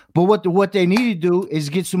 But what they need to do is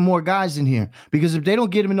get some more guys in here, because if they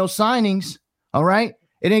don't get him in those signings, all right,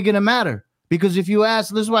 it ain't gonna matter. Because if you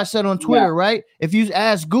ask, this is what I said on Twitter, right? If you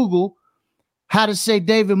ask Google how to say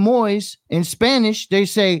David Moyes in Spanish, they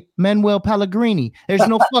say Manuel Pellegrini. There's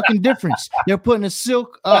no fucking difference. They're putting a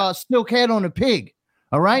silk head on a pig.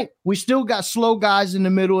 All right. We still got slow guys in the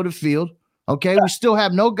middle of the field. Okay. We still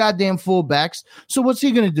have no goddamn fullbacks. So what's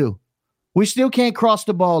he going to do? We still can't cross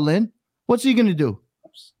the ball in. What's he going to do?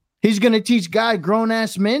 He's going to teach grown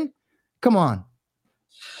ass men. Come on.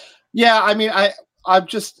 Yeah. I mean, I'm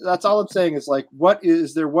just, that's all I'm saying is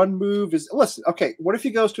is there one move? Listen, okay. What if he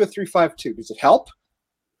goes to a 3-5-2? Does it help?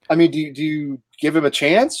 I mean, do you give him a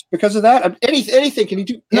chance because of that? Anything can you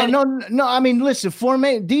do? No. I mean,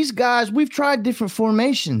 listen, these guys, we've tried different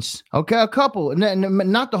formations. Okay, a couple,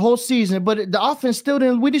 not the whole season, but the offense still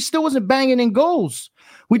didn't. We just still wasn't banging in goals.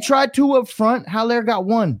 We tried 2 up front. Haller got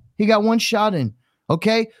 1. He got 1 shot in.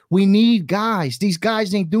 Okay, we need guys. These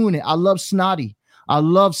guys ain't doing it. I love Snotty. I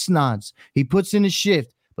love Snods. He puts in a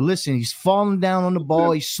shift. But listen, he's falling down on the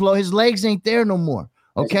ball. He's slow. His legs ain't there no more.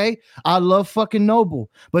 Okay, I love fucking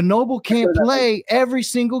Noble, but Noble can't play every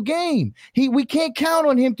single game. We can't count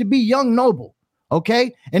on him to be young Noble.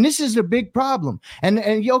 Okay, and this is a big problem. And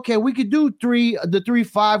okay, we could do the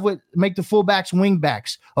 3-5 with make the fullbacks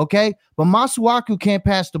wingbacks. Okay, but Masuaku can't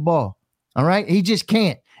pass the ball. All right, he just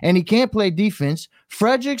can't, and he can't play defense.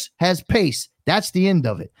 Fredericks has pace. That's the end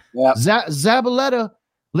of it. Yeah. Zabaleta.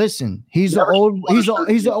 Listen, he's an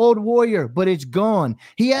old warrior, but it's gone.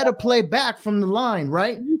 He had to play back from the line,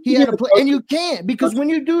 right? He had to play, and you can't because when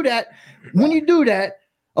you do that,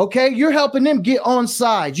 okay, you're helping them get on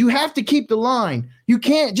sides. You have to keep the line. You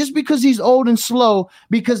can't just because he's old and slow,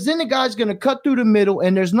 because then the guy's gonna cut through the middle,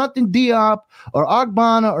 and there's nothing Diop or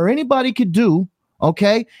Ogbonna or anybody could do.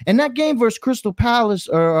 Okay, and that game versus Crystal Palace,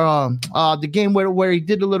 or the game where he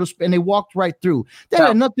did a little and they walked right through, that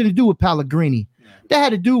had nothing to do with Pellegrini. That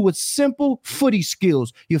had to do with simple footy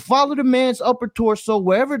skills. You follow the man's upper torso,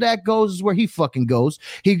 wherever that goes is where he fucking goes.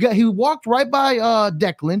 He walked right by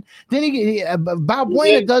Declan. Then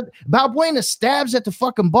Balbuena stabs at the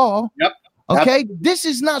fucking ball. Yep. Okay, this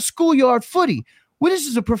is not schoolyard footy. Well, this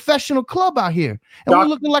is a professional club out here, and we're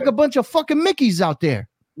looking like a bunch of fucking Mickeys out there.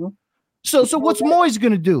 So what's Moyes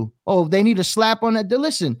gonna do? Oh, they need a slap on that.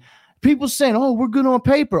 Listen, people saying, "Oh, we're good on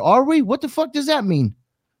paper." Are we? What the fuck does that mean?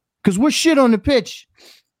 Because we're shit on the pitch.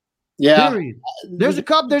 Yeah. Period. There's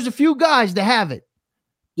a few guys that have it.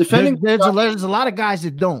 Defending there's a lot of guys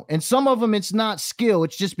that don't. And some of them, it's not skill.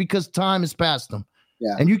 It's just because time has passed them.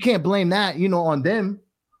 Yeah. And you can't blame that, on them.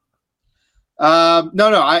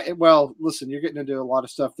 No. Listen, you're getting into a lot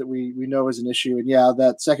of stuff that we know is an issue. And yeah,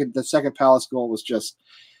 the second Palace goal was just,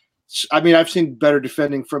 I mean, I've seen better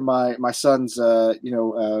defending from my son's, a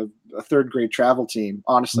third grade travel team.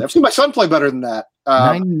 Honestly, I've seen my son play better than that.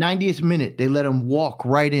 90th minute, they let him walk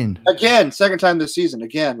right in. Again, second time this season.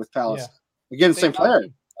 Again with Palace. Yeah. Again, the same player.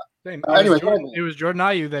 Anyway, it was Jordan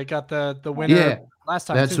Ayew that got the winner last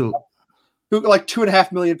time. That's too. Who like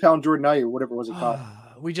 £2.5 million Jordan Ayew, whatever was it called?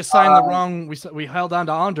 We just signed the wrong. We held on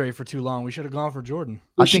to Andre for too long. We should have gone for Jordan.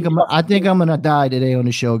 I think I'm gonna die today on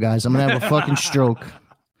the show, guys. I'm gonna have a fucking stroke.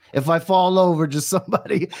 If I fall over, just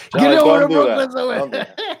somebody get over to Brooklyn.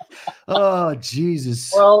 Oh,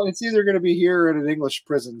 Jesus. Well, it's either going to be here or in an English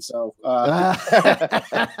prison. So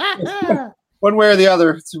one way or the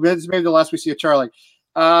other. It's maybe the last we see of Charlie.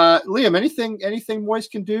 Liam, anything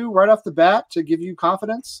Moyes can do right off the bat to give you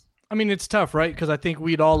confidence? I mean, it's tough, right? Because I think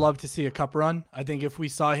we'd all love to see a cup run. I think if we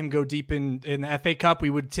saw him go deep in the FA Cup, we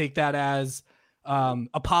would take that as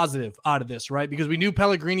a positive out of this, right? Because we knew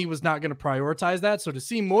Pellegrini was not going to prioritize that. So to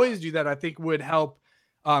see Moyes do that, I think would help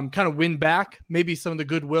kind of win back maybe some of the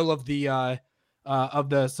goodwill of the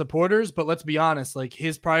supporters. But let's be honest, like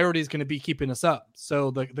his priority is going to be keeping us up.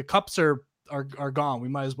 So the cups are gone. We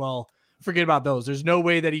might as well forget about those. There's no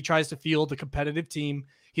way that he tries to field a competitive team.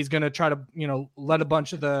 He's going to try to, let a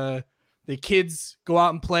bunch of the kids go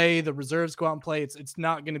out and play, the reserves go out and play. It's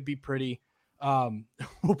not going to be pretty.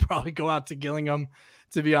 We'll probably go out to Gillingham,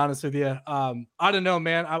 to be honest with you. I don't know,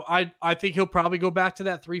 man. I think he'll probably go back to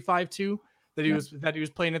that 3-5-2 that he was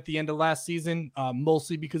playing at the end of last season,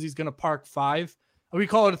 mostly because he's going to park 5. We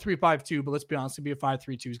call it a 3-5-2, but let's be honest, it'll be a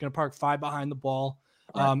 5-3-2. He's going to park 5 behind the ball,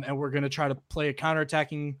 and we're going to try to play a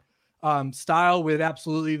counterattacking style with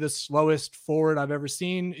absolutely the slowest forward I've ever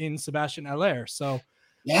seen in Sebastian Haller. So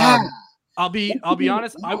yeah. I'll be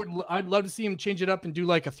honest. I'd love to see him change it up and do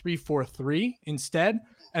like a 3-4-3 instead,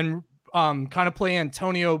 and kind of play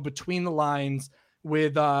Antonio between the lines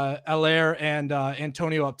with Haller and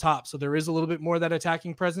Antonio up top. So there is a little bit more of that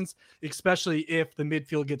attacking presence, especially if the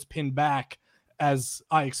midfield gets pinned back as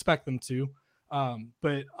I expect them to.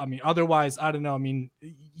 But I mean, otherwise, I don't know. I mean,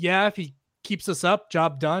 yeah, if he keeps us up,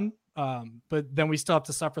 job done. But then we still have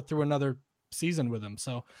to suffer through another season with him.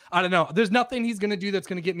 So I don't know. There's nothing he's going to do that's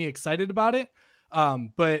going to get me excited about it.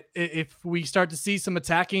 But if we start to see some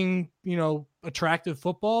attacking, attractive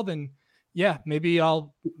football, then yeah, maybe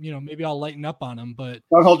I'll lighten up on him, but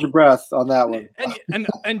don't hold your breath on that one.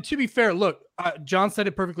 And to be fair, look, John said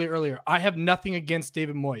it perfectly earlier. I have nothing against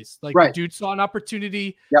David Moyes. Like the dude saw an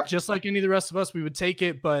opportunity, just like any of the rest of us, we would take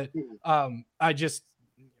it. But I'm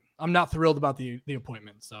not thrilled about the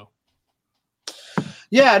appointment. So.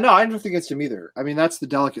 Yeah, no, I don't think it's him either. I mean, that's the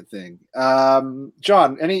delicate thing.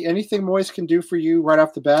 John, anything Moyes can do for you right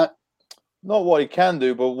off the bat? Not what he can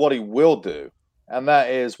do, but what he will do. And that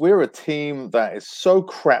is, we're a team that is so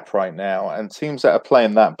crap right now, and teams that are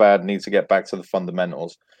playing that bad need to get back to the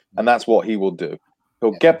fundamentals. And that's what he will do.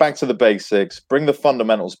 He'll get back to the basics, bring the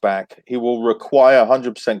fundamentals back. He will require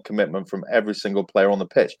 100% commitment from every single player on the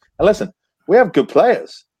pitch. And listen, We have good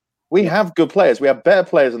players. We have good players. We have better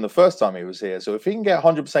players than the first time he was here. So if he can get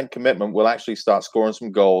 100% commitment, we'll actually start scoring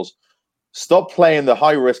some goals. Stop playing the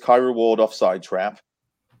high risk, high reward offside trap.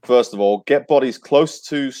 First of all, get bodies close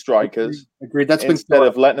to strikers. Agreed. That's instead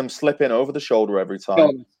of letting them slip in over the shoulder every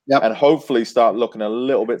time. Yep. And hopefully start looking a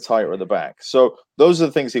little bit tighter at the back. So those are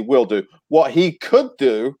the things he will do. What he could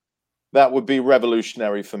do, that would be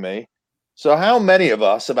revolutionary for me. So how many of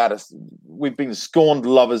us we've been scorned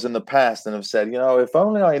lovers in the past and have said, if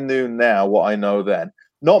only I knew now what I know then.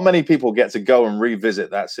 Not many people get to go and revisit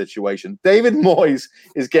that situation. David Moyes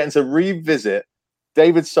is getting to revisit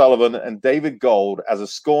David Sullivan and David Gold as a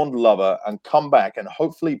scorned lover and come back and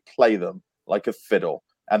hopefully play them like a fiddle.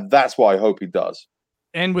 And that's what I hope he does.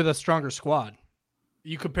 And with a stronger squad.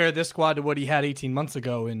 You compare this squad to what he had 18 months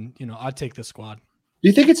ago, and, I'd take this squad. Do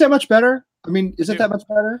you think it's that much better? I mean, is it that much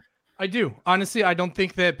better? I do. Honestly, I don't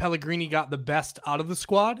think that Pellegrini got the best out of the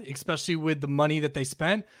squad, especially with the money that they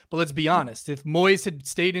spent. But let's be honest. If Moyes had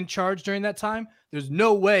stayed in charge during that time, there's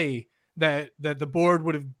no way that the board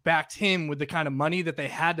would have backed him with the kind of money that they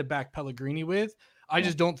had to back Pellegrini with. I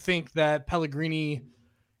just don't think that Pellegrini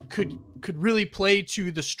could really play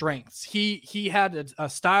to the strengths. He had a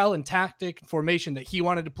style and tactic formation that he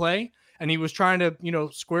wanted to play, and he was trying to,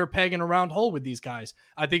 square peg in a round hole with these guys.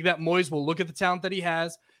 I think that Moyes will look at the talent that he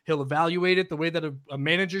has. He'll evaluate it the way that a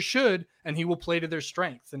manager should, and he will play to their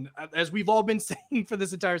strengths. And as we've all been saying for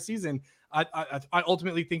this entire season, I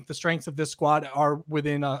ultimately think the strengths of this squad are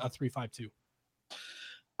within a 3-5-2.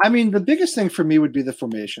 I mean, the biggest thing for me would be the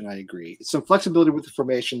formation. I agree. Some flexibility with the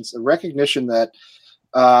formations, a recognition that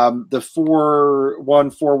the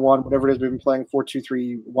 4-1-4-1, whatever it is we've been playing,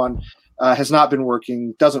 4-2-3-1, has not been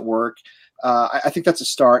working, doesn't work. I think that's a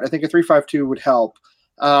start. I think a 3-5-2 would help.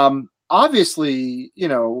 Obviously,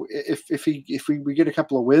 if we get a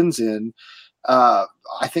couple of wins in, I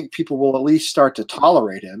think people will at least start to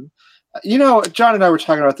tolerate him. John and I were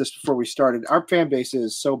talking about this before we started. Our fan base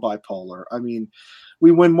is so bipolar. I mean,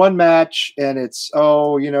 we win one match and it's,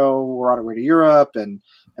 we're on our way to Europe and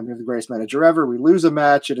we have the greatest manager ever. We lose a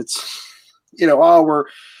match and it's,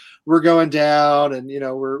 we're going down and,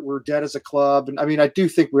 we're dead as a club. And I mean, I do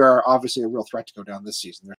think we are obviously a real threat to go down this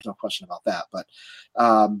season. There's no question about that. But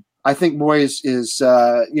I think Moyes is,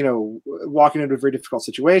 walking into a very difficult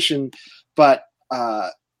situation, but,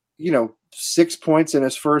 6 points in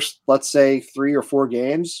his first, let's say 3 or 4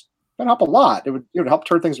 games, would help a lot. It would help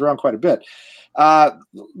turn things around quite a bit. But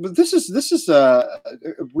this is a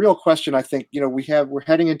real question. I think, we're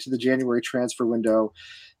heading into the January transfer window.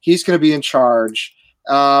 He's going to be in charge.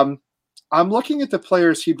 I'm looking at the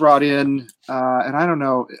players he brought in, and I don't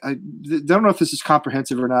know. I don't know if this is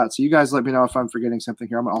comprehensive or not. So you guys let me know if I'm forgetting something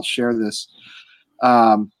here. I'll share this.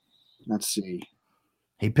 Let's see.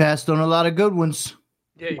 He passed on a lot of good ones.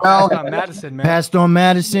 Yeah, passed on Madison, man. Passed on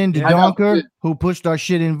Madison, Donker, who pushed our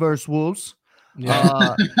shit in versus Wolves.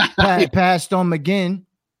 Yeah. Passed on McGinn.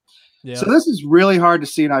 Yeah. So this is really hard to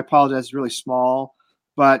see, and I apologize. It's really small,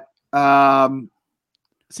 but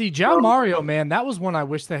see, João Mario, man, that was one I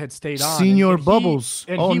wish they had stayed on. Senior Bubbles.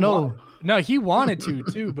 No, he wanted to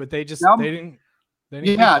too, but they just they didn't.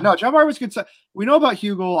 João Mario was good. We know about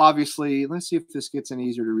Hugo, obviously. Let's see if this gets any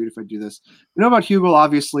easier to read if I do this. We know about Hugo,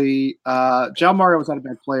 obviously. João Mario was not a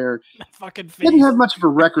bad player. Didn't have much of a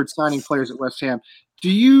record signing players at West Ham. Do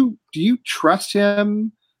you trust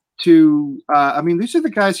him to? These are the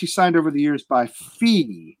guys he signed over the years by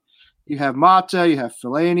fee. You have Mata, you have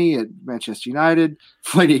Fellaini at Manchester United,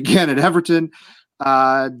 Fellaini again at Everton,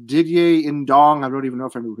 Didier Ndong. I don't even know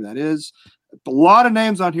if I know who that is. A lot of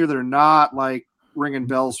names on here that are not like ringing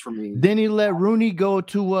bells for me. Didn't he let Rooney go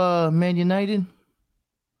to Man United?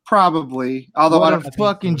 Probably. Although what a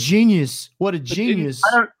fucking genius! What a genius!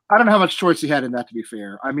 I don't know how much choice he had in that. To be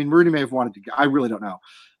fair, I mean, Rooney may have wanted to go. I really don't know.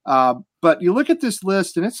 But you look at this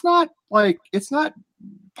list, and it's not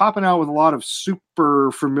popping out with a lot of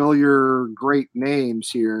super familiar, great names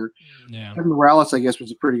here. Yeah, Kevin Morales, I guess,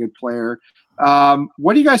 was a pretty good player.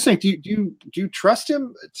 What do you guys think? Do you trust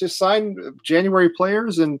him to sign January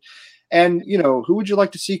players? And who would you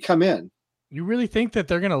like to see come in? You really think that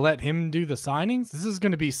they're going to let him do the signings? This is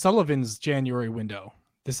going to be Sullivan's January window.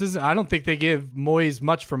 I don't think they give Moyes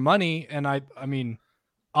much for money. And I mean,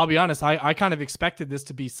 I'll be honest, I kind of expected this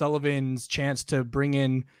to be Sullivan's chance to bring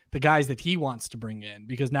in the guys that he wants to bring in,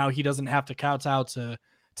 because now he doesn't have to kowtow to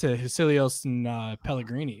Hyselios and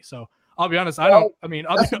Pellegrini. So I'll be honest. I don't. I mean,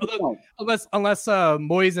 unless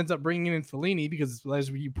Moyes ends up bringing in Fellaini, because as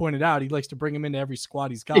you pointed out, he likes to bring him into every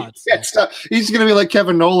squad he's got. So. He's going to be like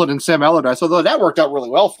Kevin Nolan and Sam Allardyce. Although that worked out really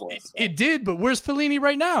well for us. It did, but where's Fellaini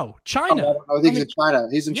right now? China. I think he's in China.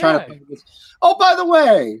 He's in China. Oh, by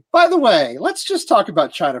the way, let's just talk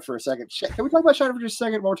about China for a second. Can we talk about China for just a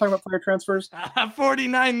second while we're talking about player transfers?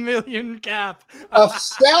 49 million cap. A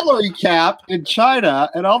salary cap in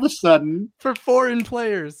China, and all of a sudden, for foreign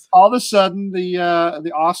players,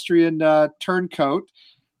 the Austrian turncoat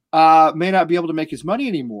may not be able to make his money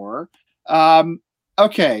anymore.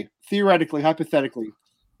 Okay, theoretically, hypothetically,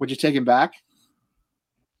 would you take him back?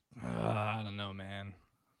 I don't know, man.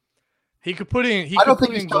 He could put in. I don't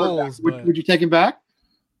think he's goals. Would you take him back?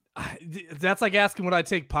 That's like asking would I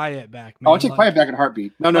take Payet back? Man. Oh, I'd take Payet back in a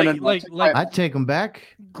heartbeat. No. I'd take him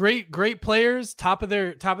back. Great players, top of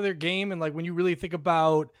their game, and like when you really think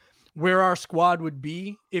about where our squad would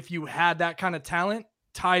be if you had that kind of talent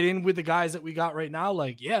tied in with the guys that we got right now,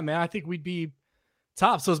 like yeah, man, I think we'd be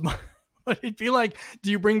top. So it'd be like,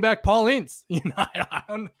 do you bring back Paul Ince? You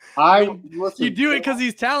know, you do it because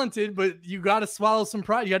he's talented, but you got to swallow some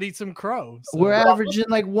pride. You got to eat some crow. So. We're averaging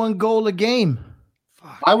like 1 goal a game.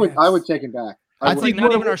 Fuck, I would take him back. I think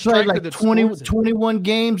not even our striker like 21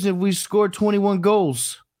 games and we scored 21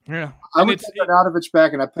 goals. Yeah, I would take Arnautovic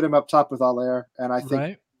back and I put him up top with Allaire, and I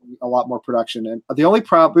think a lot more production. And the only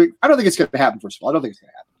problem, I don't think it's going to happen. First of all, I don't think it's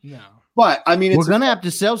going to happen. No, but I mean, we're going to have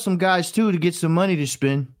to sell some guys too to get some money to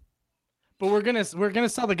spend. But we're gonna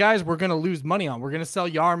sell the guys we're gonna lose money on. We're gonna sell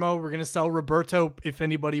Yarmo. We're gonna sell Roberto if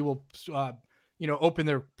anybody will, open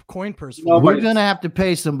their coin purse. We're gonna have to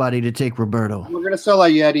pay somebody to take Roberto. We're gonna sell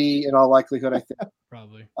Ayeti in all likelihood. I think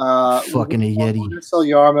probably. Fucking Ayeti. We're gonna sell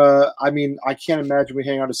Yarmo. I mean, I can't imagine we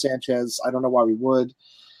hang on to Sanchez. I don't know why we would.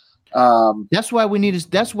 That's why we need a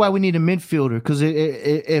midfielder, because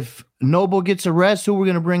if Noble gets a rest, who we're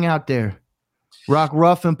gonna bring out there? Rock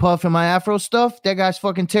Ruff and Puff and my Afro stuff. That guy's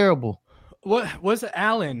fucking terrible. What was it,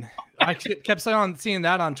 Allen? I kept seeing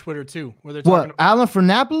that on Twitter too. Where they're talking about Allen for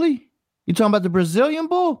Napoli? You talking about the Brazilian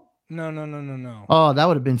bull? No. Oh, that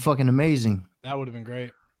would have been fucking amazing. That would have been great.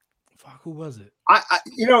 Fuck, who was it?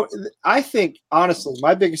 I think honestly,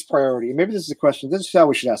 my biggest priority. Maybe this is a question. This is how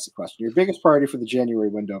we should ask the question. Your biggest priority for the January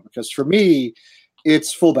window, because for me,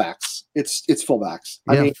 it's fullbacks. It's fullbacks.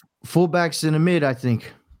 Yeah, I mean, fullbacks in the mid, I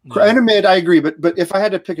think. In a mid, I agree, but if I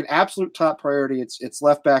had to pick an absolute top priority, it's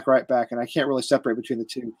left back, right back, and I can't really separate between the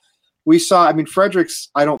two. We saw, I mean, Fredericks,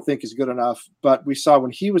 I don't think is good enough, but we saw when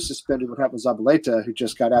he was suspended what happened with Zabaleta, who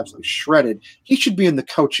just got absolutely shredded. He should be in the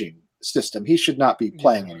coaching system. He should not be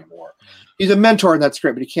playing anymore. He's a mentor, and that's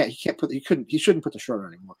great, but he shouldn't put the shirt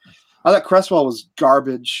on anymore. I thought Cresswell was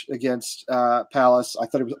garbage against Palace. I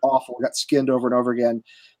thought it was awful. Got skinned over and over again.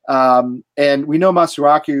 And we know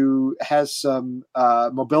Masuaku has some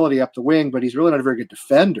mobility up the wing, but he's really not a very good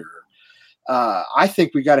defender. I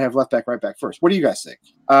think we got to have left back, right back first. What do you guys think?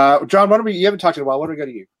 John, you haven't talked in a while. Why don't we go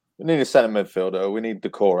to you? We need a centre midfielder. We need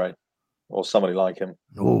Decore or somebody like him.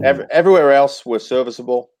 Everywhere else, we're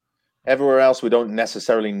serviceable. Everywhere else, we don't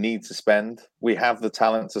necessarily need to spend. We have the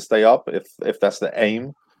talent to stay up if that's the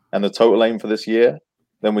aim and the total aim for this year.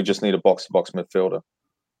 Then we just need a box-to-box midfielder.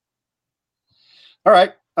 All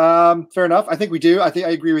right. Fair enough. I think we do. I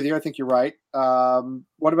agree with you. I think you're right.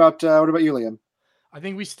 What about you, Liam? I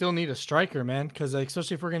think we still need a striker, man, because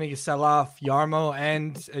especially if we're going to sell off Yarmo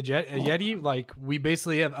and Yeti, like we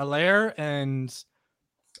basically have Allaire and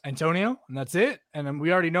Antonio, and that's it. And then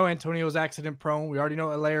we already know Antonio's accident prone. We already know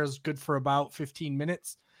Allaire is good for about 15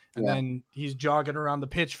 minutes, and then he's jogging around the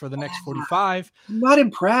pitch for the next 45. I'm not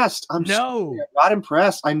impressed. Not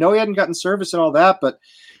impressed. I know he hadn't gotten service and all that, but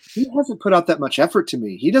he hasn't put out that much effort to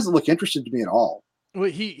me. He doesn't look interested to me at all. Well,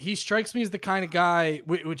 he strikes me as the kind of guy,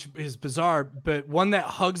 which is bizarre, but one that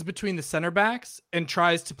hugs between the center backs and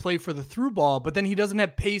tries to play for the through ball, but then he doesn't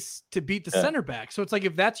have pace to beat the center back. So it's like,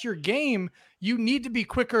 if that's your game, you need to be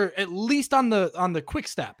quicker, at least on the quick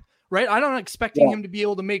step, right? I'm not expecting him to be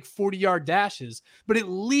able to make 40-yard dashes, but at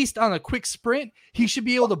least on a quick sprint, he should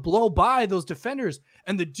be able to blow by those defenders.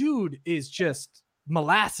 And the dude is just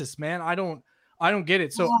molasses, man. I don't get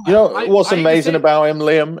it. So what's amazing about him,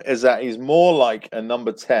 Liam, is that he's more like a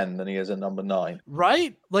number 10 than he is a number 9.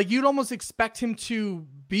 Right? Like you'd almost expect him to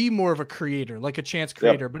be more of a creator, like a chance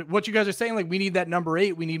creator. Yep. But what you guys are saying, like we need that number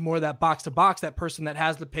 8. We need more of that box to box, that person that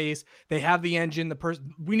has the pace. They have the engine.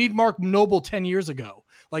 We need Mark Noble 10 years ago,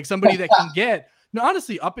 like somebody that can get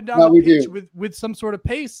honestly up and down the pitch with some sort of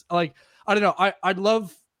pace. Like I don't know. I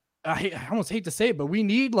almost hate to say it, but we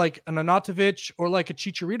need like an Arnautovic or like a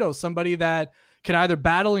Chicharito, somebody that can either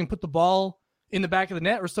battle and put the ball in the back of the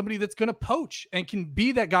net or somebody that's going to poach and can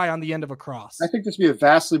be that guy on the end of a cross. I think this would be a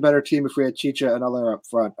vastly better team if we had Chicha and Allaire up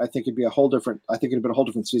front. I think it'd be a whole different. I think it'd been a whole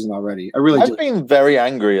different season already. I really do. I've been very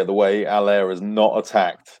angry at the way Allaire has not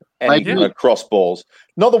attacked any agree. cross balls.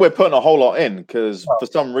 Not that we're putting a whole lot in, because for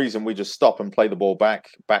some reason we just stop and play the ball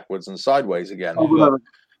backwards and sideways again.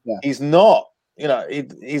 Yeah. He's not.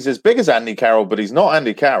 He's as big as Andy Carroll, but he's not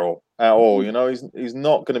Andy Carroll at all. He's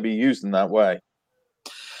not going to be used in that way.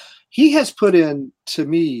 He has put in, to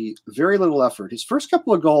me, very little effort. His first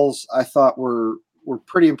couple of goals, I thought, were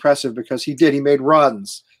pretty impressive because he made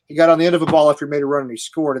runs. He got on the end of a ball after he made a run and he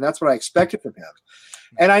scored, and that's what I expected from him.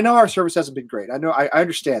 And I know our service hasn't been great. I know, I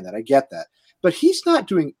understand that. I get that. But he's not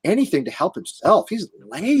doing anything to help himself. He's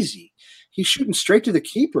lazy. He's shooting straight to the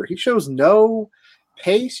keeper. He shows no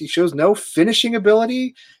pace. He shows no finishing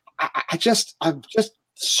ability. I'm just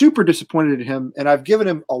super disappointed in him, and I've given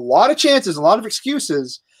him a lot of chances, a lot of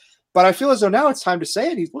excuses. But I feel as though now it's time to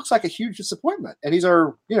say it. He looks like a huge disappointment, and he's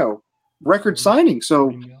our, record signing.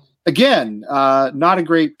 So again, not a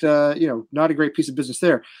great piece of business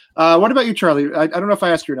there. What about you, Charlie? I don't know if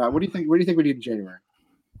I asked you or not. What do you think? What do you think we need in January?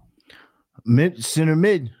 Center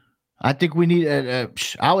mid. I think we need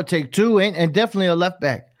I would take two and definitely a left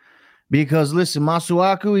back, because listen,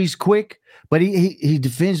 Masuaku, he's quick, but he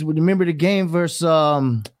defends. Remember the game versus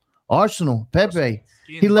Arsenal? Pepe.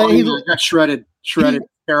 He got shredded.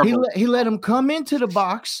 He let him come into the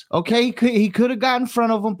box. Okay, he could have got in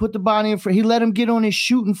front of him, put the body in front. He let him get on his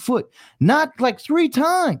shooting foot, not like 3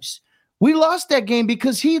 times. We lost that game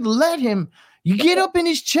because he let him. You get up in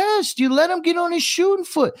his chest. You let him get on his shooting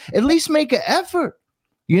foot. At least make an effort.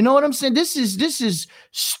 You know what I'm saying? This is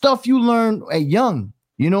stuff you learn at young.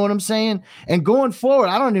 You know what I'm saying? And going forward,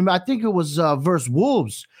 I think it was versus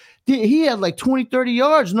Wolves. He had like 20, 30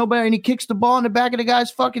 yards. And he kicks the ball in the back of the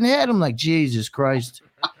guy's fucking head. I'm like, Jesus Christ.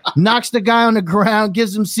 Knocks the guy on the ground,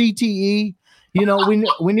 gives him CTE.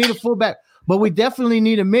 We need a fullback. But we definitely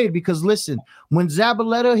need a mid, because listen, when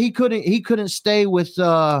Zabaleta, he couldn't stay with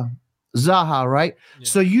Zaha, right? Yeah.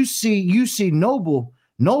 So you see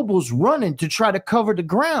Noble's running to try to cover the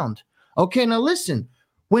ground. Okay, now listen,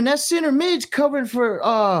 when that center mid's covering for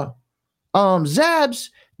Zabs,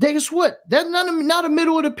 guess what? That not the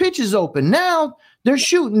middle of the pitch is open. Now they're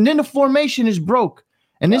shooting, then the formation is broke.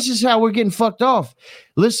 And this is how we're getting fucked off.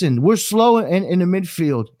 Listen, we're slow in the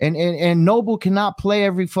midfield, and Noble cannot play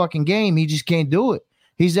every fucking game. He just can't do it.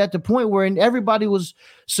 He's at the point where everybody was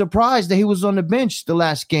surprised that he was on the bench the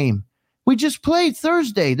last game. We just played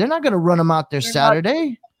Thursday. They're not going to run him out there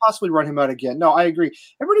Saturday. Possibly run him out again. No, I agree.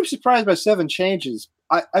 Everybody was surprised by 7 changes.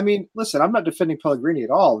 I mean, listen, I'm not defending Pellegrini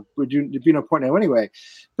at all. There'd be no point now anyway.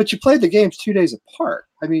 But you played the games 2 days apart.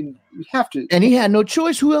 I mean, you have to. And he had no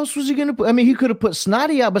choice. Who else was he going to put? I mean, he could have put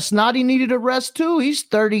Snoddy out, but Snoddy needed a rest too. He's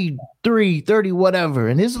 33, 30, whatever.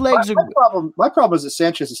 And his legs are. My problem is that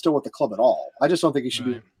Sanchez is still with the club at all. I just don't think he should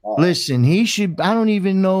be. Listen, he should. I don't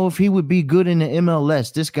even know if he would be good in the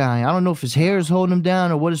MLS. This guy, I don't know if his hair is holding him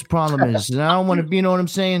down or what his problem is. And I don't want to be, you know what I'm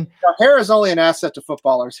saying? Hair is only an asset to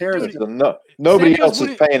footballers. Hair is. Nobody else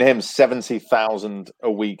is paying him $70,000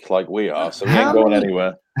 a week like we are, so he ain't going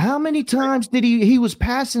anywhere. How many times did he was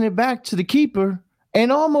passing it back to the keeper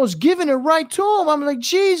and almost giving it right to him? I'm like,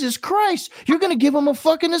 Jesus Christ, you're going to give him a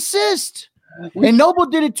fucking assist. And Noble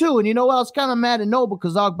did it too. And you know what? I was kind of mad at Noble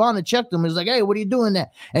because Ogbonna checked him. He's like, hey, what are you doing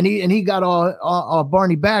that? And he got all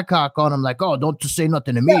Barney Babcock on him like, oh, don't say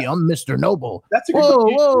nothing to me. I'm Mr. Noble. That's a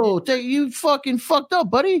whoa. You fucking fucked up,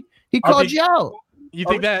 buddy. He called you out. You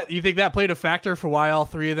think that played a factor for why all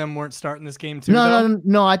 3 of them weren't starting this game too?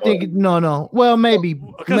 No. I think no. Well, maybe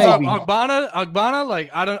because Ogbonna, like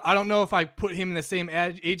I don't know if I put him in the same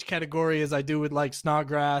age category as I do with like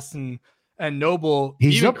Snodgrass and Noble.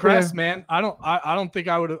 He's even up Kress, there. Man. I don't think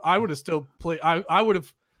I would have still played. I would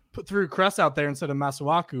have put through Kress out there instead of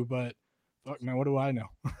Masuaku, but. Fuck, man, what do I know?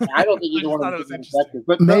 I don't think either one of them was effective.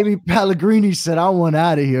 But maybe Pellegrini said, I want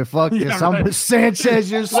out of here. Fuck this. I'm with Sanchez.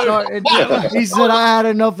 You're starting. He said, I had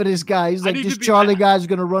enough of this guy. He's like, this Charlie guy's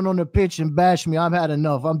going to run on the pitch and bash me. I've had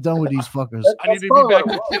enough. I'm done with these fuckers. I need to be back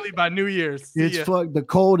to Chile by New Year's. The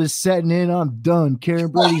cold is setting in. I'm done. Karen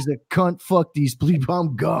Brady's a cunt. Fuck these people.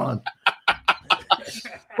 I'm gone.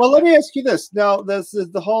 Well, let me ask you this. Now, there's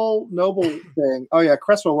the whole Noble thing. Oh, yeah,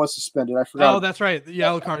 Cresswell was suspended. I forgot. Oh, that's right. The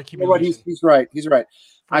yellow card. He's right. He's right.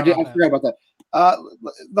 I forgot about that.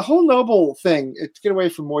 The whole Noble thing, to get away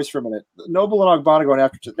from Moyes for a minute, Noble and Ogbonna going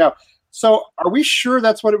after each other. Now, so are we sure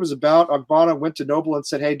that's what it was about? Ogbonna went to Noble and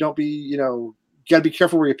said, hey, don't be, got to be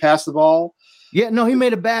careful where you pass the ball. Yeah, no, he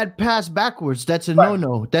made a bad pass backwards. That's a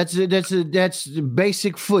no-no. That's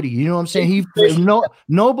basic footy. You know what I'm saying?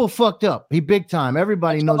 Noble fucked up. He big time.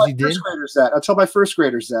 Everybody knows he did. I tell my first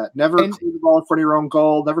graders that. Never clear the ball in front of your own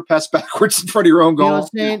goal. Never pass backwards in front of your own goal. You know what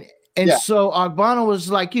I'm saying? And so Ogbonna was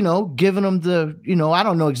like, giving him the, I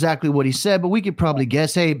don't know exactly what he said, but we could probably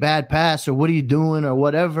guess, hey, bad pass, or what are you doing, or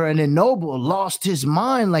whatever. And then Noble lost his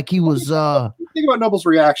mind, like he was. Think about Noble's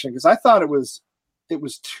reaction, because I thought it was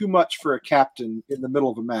too much for a captain in the middle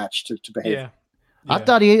of a match to behave. Yeah. I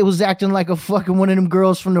thought he was acting like a fucking one of them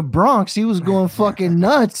girls from the Bronx. He was going fucking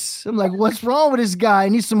nuts. I'm like, what's wrong with this guy? I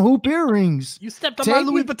need some hoop earrings. You stepped on my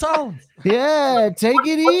Louis Vuitton. Yeah, take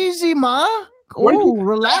it easy, ma. Oh,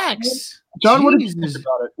 relax. John, what did you think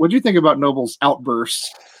about it? What do you think about Noble's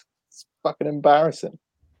outburst? It's fucking embarrassing.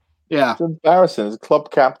 Yeah. It's embarrassing. As a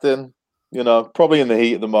club captain, probably in the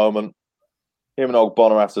heat at the moment. Him and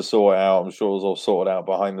Ogbonna have to sort it out. I'm sure it was all sorted out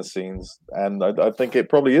behind the scenes. And I think it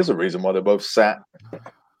probably is a reason why they both sat.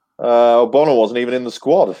 Ogbonna wasn't even in the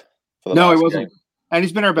squad. No, he wasn't. Game. And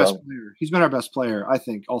he's been our best player. He's been our best player, I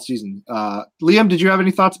think, all season. Liam, did you have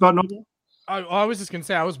any thoughts about Noble? I was just going to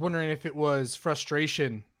say, I was wondering if it was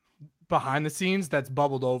frustration behind the scenes that's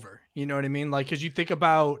bubbled over. You know what I mean? Like, because you think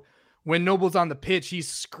about when Noble's on the pitch, he's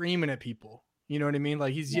screaming at people. You know what I mean?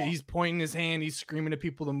 Like, he's pointing his hand, he's screaming at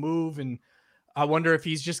people to move. And I wonder if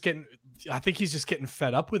I think he's just getting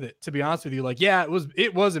fed up with it, to be honest with you. Like, yeah,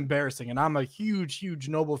 it was embarrassing. And I'm a huge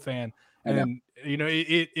Noble fan. And,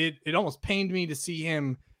 it almost pained me to see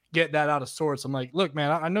him get that out of sorts. I'm like, look,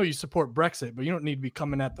 man, I know you support Brexit, but you don't need to be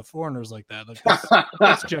coming at the foreigners like that. Like,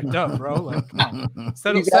 that's jacked up, bro. Like, come on.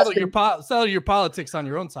 Settle your politics on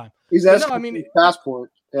your own time. He's asking for his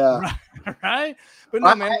passport. Yeah. Right? But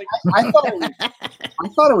no, man. I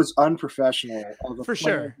thought it was unprofessional. For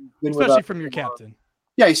sure. Especially from your captain.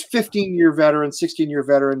 Yeah, he's 15-year veteran, 16-year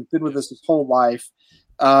veteran, been with us his whole life.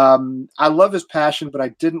 I love his passion, but I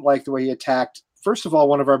didn't like the way he attacked, first of all,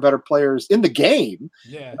 one of our better players in the game.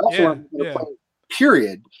 Yeah.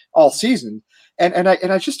 Period, all season. And I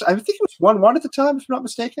think it was 1-1 at the time, if I'm not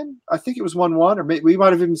mistaken. I think it was 1-1, or maybe we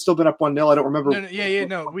might have even still been up 1-0. I don't remember.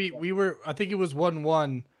 No. We were. I think it was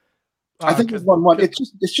 1-1. I think it was 1-1.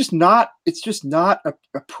 It's just not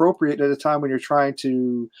appropriate at a time when you're trying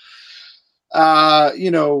to,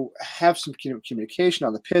 have some communication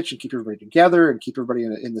on the pitch and keep everybody together and keep everybody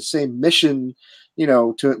in the same mission,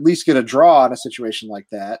 to at least get a draw in a situation like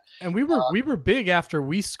that. And we were big after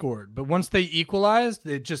we scored, but once they equalized,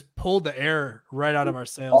 it just pulled the air right out of our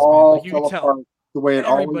sails. Man. Like, you could tell the way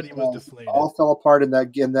everybody was deflated. All fell apart, and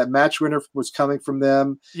that match winner was coming from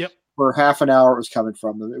them. Yep. For half an hour, it was coming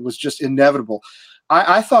from them. It was just inevitable.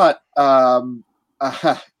 I thought,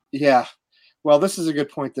 yeah. Well, this is a good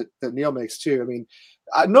point that Neil makes too. I mean,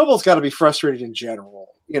 Noble's got to be frustrated in general.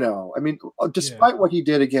 I mean, despite what he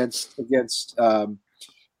did against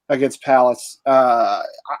Palace,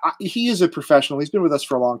 he is a professional. He's been with us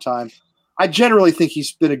for a long time. I generally think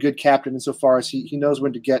he's been a good captain insofar as he knows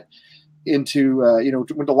when to get into,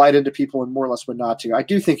 when to light into people and more or less when not to. I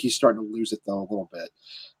do think he's starting to lose it though a little bit.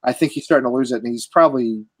 I think he's starting to lose it, and he's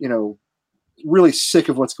probably, really sick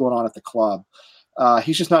of what's going on at the club.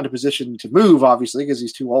 He's just not in a position to move, obviously, because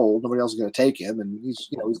he's too old. Nobody else is going to take him, and he's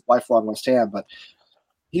lifelong West Ham. But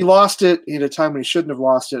he lost it at a time when he shouldn't have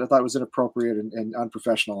lost it. I thought it was inappropriate and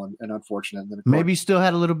unprofessional and unfortunate. And then maybe he still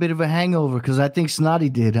had a little bit of a hangover, because I think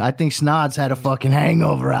Snoddy did. I think Snods had a fucking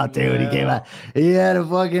hangover out there when he came out. He had a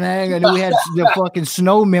fucking hangover. And we had the fucking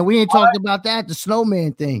snowman. We ain't talked about that, the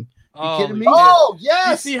snowman thing. You kidding me? Oh,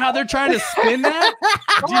 yes. You see how they're trying to spin that?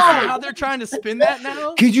 Do you see how they're trying to spin that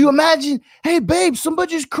now? Could you imagine? Hey, babe,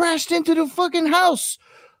 somebody just crashed into the fucking house.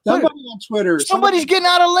 Somebody on Twitter. Somebody's getting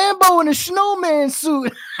out of Lambo in a snowman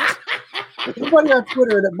suit. Somebody on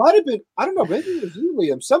Twitter, and it might have been, I don't know, maybe it was you,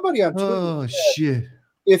 Liam. Somebody on Twitter. Oh, shit.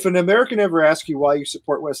 If an American ever asks you why you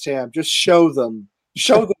support West Ham, just show them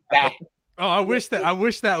that. Oh, I wish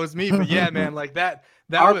that was me, but yeah, man, like that.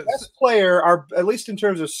 Our best player, at least in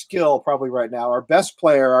terms of skill, probably right now, our best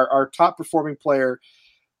player, our top performing player,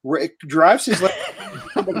 drives his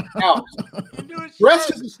out,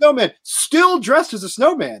 dressed as a snowman, still dressed as a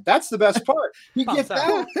snowman. That's the best part. He gets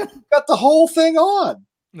out, got the whole thing on.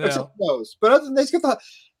 Yeah. But other than that, he's got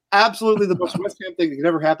absolutely the most West Ham thing that could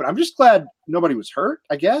ever happen. I'm just glad nobody was hurt,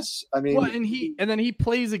 I guess. I mean, and then he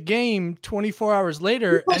plays a game 24 hours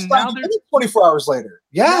later, and now they're 24 hours later.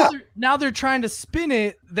 Yeah. Now they're trying to spin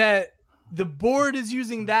it that the board is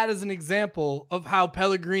using that as an example of how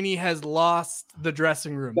Pellegrini has lost the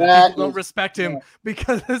dressing room. People don't respect him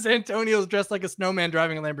because Antonio's dressed like a snowman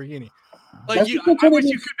driving a Lamborghini. Like I wish you could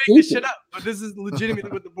make this shit up, but this is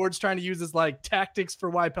legitimately what the board's trying to use as like tactics for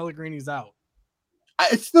why Pellegrini's out.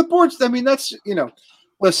 It's the boards. I mean, that's,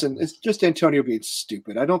 listen, it's just Antonio being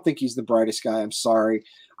stupid. I don't think he's the brightest guy. I'm sorry.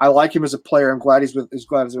 I like him as a player. I'm glad he's with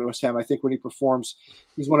West Ham. I think when he performs,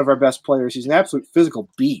 he's one of our best players. He's an absolute physical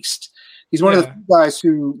beast. He's one of the guys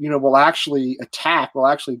who, will actually attack, will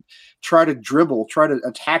actually try to dribble, try to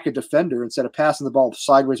attack a defender instead of passing the ball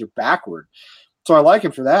sideways or backward. So I like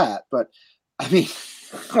him for that. But, I mean,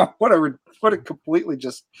 what a completely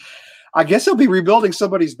just – I guess he'll be rebuilding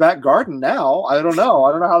somebody's back garden now. I don't know.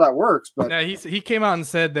 I don't know how that works. But yeah, he came out and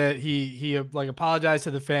said that he apologized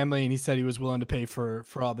to the family, and he said he was willing to pay for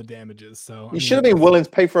all the damages. So he should have been willing to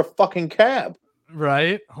pay for a fucking cab,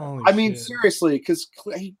 right? I mean, seriously, because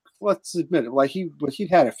let's admit it, he'd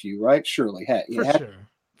had a few, right? Surely,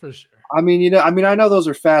 for sure. I mean, I know those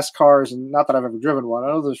are fast cars, and not that I've ever driven one. I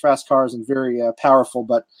know those are fast cars and very powerful,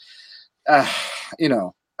 but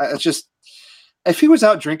it's just. If he was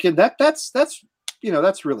out drinking, that's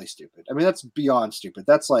really stupid. I mean, that's beyond stupid.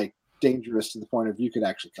 That's like dangerous to the point of you could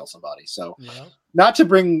actually kill somebody. So, not to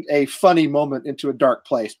bring a funny moment into a dark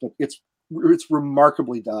place, but it's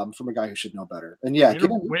remarkably dumb from a guy who should know better. And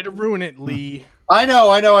way to ruin it, Lee. I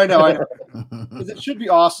know. It should be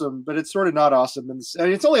awesome, but it's sort of not awesome. And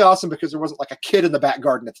it's only awesome because there wasn't like a kid in the back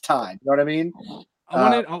garden at the time. You know what I mean?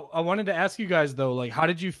 I wanted to ask you guys though, like, how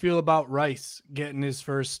did you feel about Rice getting his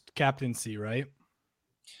first captaincy? Right?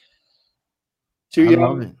 Too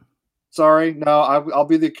young. Sorry, no. I'll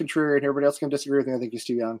be the contrarian here. Everybody else can disagree with me. I think he's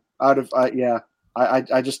too young.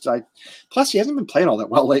 Plus, he hasn't been playing all that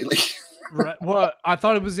well lately. Right. Well, I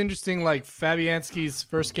thought it was interesting, like Fabianski's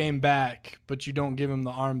first game back, but you don't give him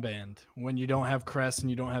the armband when you don't have Cress and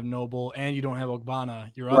you don't have Noble and you don't have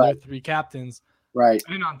Ogbonna. Your other three captains, right?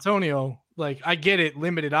 And Antonio. Like, I get it,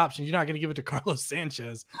 limited options. You're not going to give it to Carlos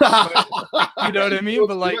Sanchez. But, you know what I mean?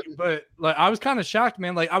 But I was kind of shocked,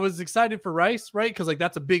 man. Like, I was excited for Rice, right? Because, like,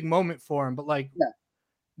 that's a big moment for him. But,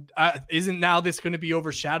 isn't now this going to be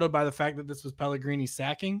overshadowed by the fact that this was Pellegrini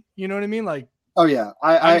sacking? You know what I mean? Like, oh, yeah.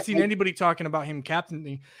 I haven't seen anybody talking about him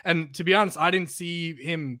captaining. And to be honest, I didn't see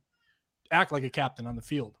him act like a captain on the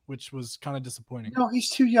field, which was kind of disappointing. No, he's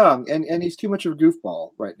too young, and he's too much of a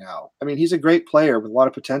goofball right now. I mean, he's a great player with a lot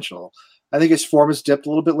of potential. I think his form has dipped a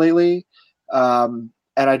little bit lately, and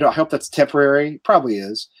I hope that's temporary. Probably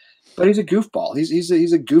is, but he's a goofball. He's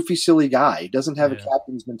a goofy, silly guy. He doesn't have a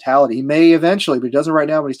captain's mentality. He may eventually, but he doesn't right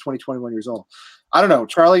now when he's 20, 21 years old. I don't know.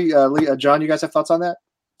 Charlie, John, you guys have thoughts on that?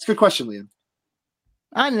 It's a good question, Liam.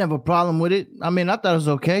 I didn't have a problem with it. I mean, I thought it was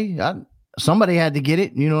okay. Somebody had to get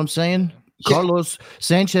it. You know what I'm saying? Carlos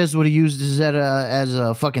Sanchez would have used this as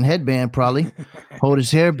a fucking headband, probably. Hold his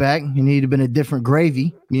hair back, and he'd have been a different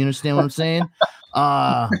gravy. You understand what I'm saying?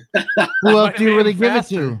 Who else do you really give it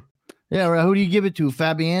to? Yeah, right. Who do you give it to?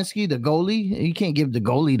 Fabianski, the goalie? You can't give the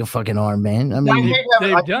goalie the fucking arm, man. I mean,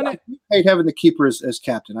 they've done it. I hate having the keeper as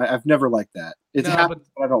captain. I've never liked that. It's happened,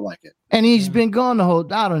 but I don't like it. And he's been gone the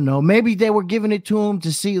whole. I don't know. Maybe they were giving it to him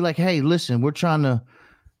to see, like, hey, listen, we're trying to,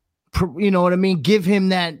 you know what I mean? Give him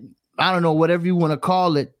that. I don't know, whatever you want to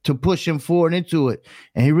call it, to push him forward into it.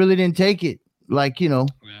 And he really didn't take it. Like, he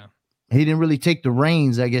didn't really take the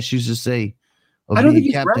reins, I guess you should say. I don't think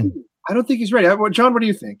he's ready. John, what do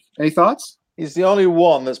you think? Any thoughts? He's the only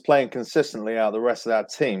one that's playing consistently out of the rest of that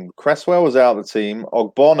team. Cresswell was out of the team.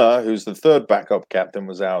 Ogbonna, who's the third backup captain,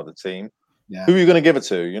 was out of the team. Yeah. Who are you going to give it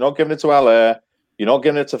to? You're not giving it to Allaire. You're not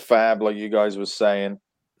giving it to Fab, like you guys were saying.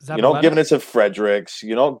 You're not giving it to Fredericks.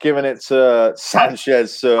 You're not giving it to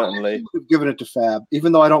Sanchez, certainly. I would have given it to Fab.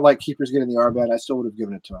 Even though I don't like keepers getting the armband, I still would have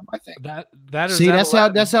given it to him, I think.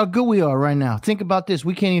 That's how good we are right now. Think about this.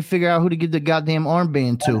 We can't even figure out who to give the goddamn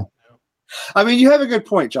armband to. I mean, you have a good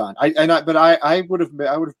point, John. I would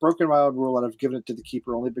have broken my own rule and have given it to the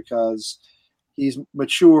keeper only because he's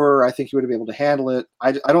mature. I think he would have been able to handle it.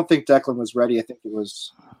 I don't think Declan was ready. I think it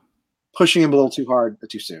was pushing him a little too hard, but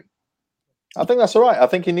too soon. I think that's all right. I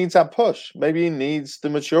think he needs that push. Maybe he needs the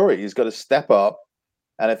maturity. He's got to step up.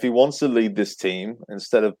 And if he wants to lead this team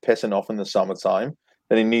instead of pissing off in the summertime,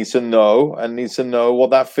 then he needs to know what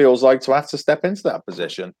that feels like to have to step into that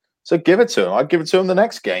position. So give it to him. I'd give it to him the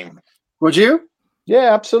next game. Would you?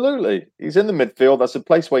 Yeah, absolutely. He's in the midfield. That's a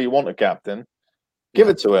place where you want a captain. Give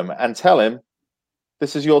it to him and tell him,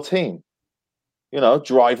 this is your team.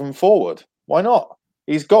 Drive him forward. Why not?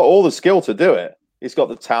 He's got all the skill to do it. He's got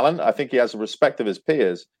the talent. I think he has the respect of his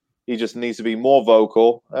peers. He just needs to be more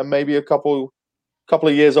vocal and maybe a couple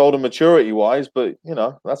of years older maturity-wise. But,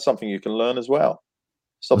 that's something you can learn as well.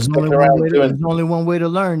 There's only one way to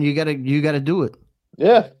learn. You gotta do it.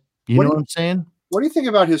 Yeah. You know what I'm saying? What do you think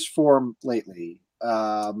about his form lately?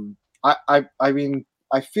 I mean,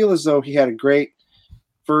 I feel as though he had a great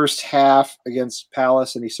first half against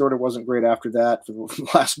Palace, and he sort of wasn't great after that for the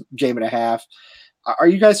last game and a half. Are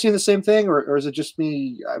you guys seeing the same thing, or is it just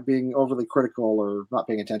me being overly critical or not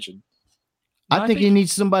paying attention? I think he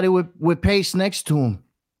needs somebody with pace next to him.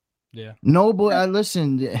 Yeah. Noble,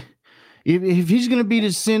 listen, if he's going to be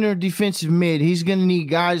the center defensive mid, he's going to need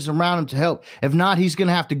guys around him to help. If not, he's going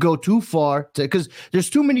to have to go too far because there's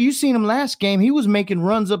too many. You seen him last game. He was making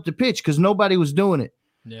runs up the pitch because nobody was doing it.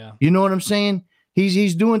 Yeah. You know what I'm saying?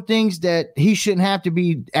 He's doing things that he shouldn't have to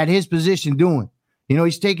be at his position doing. You know,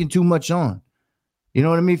 he's taking too much on. You know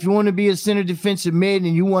what I mean? If you want to be a center defensive mid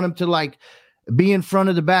and you want him to like be in front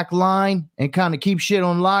of the back line and kind of keep shit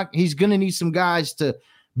on lock, he's going to need some guys to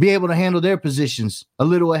be able to handle their positions a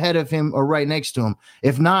little ahead of him or right next to him.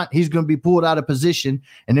 If not, he's going to be pulled out of position,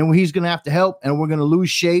 and then he's going to have to help, and we're going to lose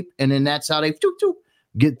shape, and then that's how they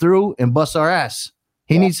get through and bust our ass.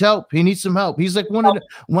 He needs help. He needs some help. He's like one of the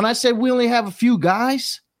 – when I said we only have a few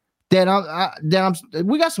guys we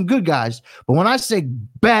got some good guys, but when I say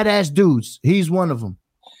badass dudes, he's one of them.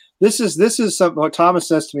 This is something what Thomas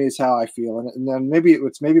says to me is how I feel, and then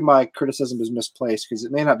maybe my criticism is misplaced because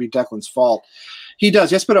it may not be Declan's fault. He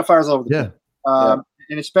does. He has to put up fires all over the place.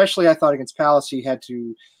 And especially I thought against Palace, he had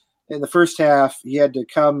to in the first half he had to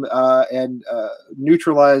come and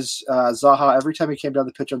neutralize Zaha every time he came down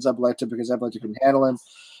the pitch on Zabaleta because Zabaleta couldn't handle him.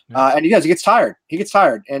 And he does. He gets tired.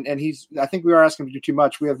 And he's. I think we are asking him to do too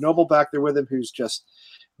much. We have Noble back there with him, who's just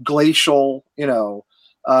glacial. You know.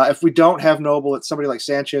 If we don't have Noble, it's somebody like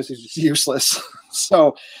Sanchez who's just useless.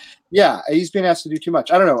 So, yeah, he's being asked to do too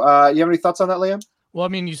much. I don't know. You have any thoughts on that, Liam? Well, I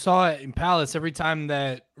mean, you saw it in Palace. Every time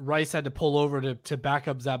that Rice had to pull over to back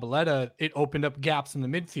up Zabaleta, it opened up gaps in the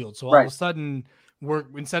midfield. So all of a sudden, we're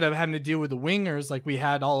instead of having to deal with the wingers like we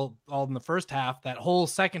had all in the first half, that whole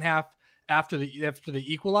second half after they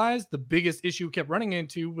equalized, the biggest issue we kept running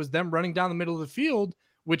into was them running down the middle of the field,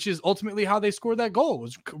 which is ultimately how they scored that goal,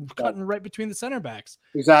 was cutting right between the center backs.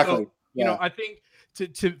 Exactly. So, you know, I think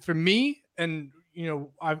for me, and you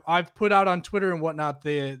know, I've put out on Twitter and whatnot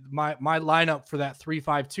my lineup for that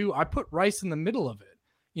 3-5-2. I put Rice in the middle of it.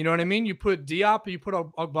 You know what I mean? You put Diop, you put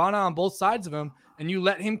Ogbonna on both sides of him, and you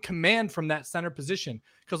let him command from that center position.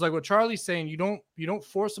 Because like what Charlie's saying, you don't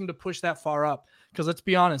force him to push that far up. Because let's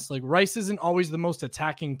be honest, like Rice isn't always the most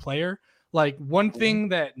attacking player. Like one thing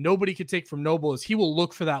that nobody could take from Noble is he will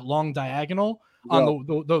look for that long diagonal on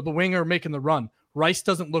the winger making the run. Rice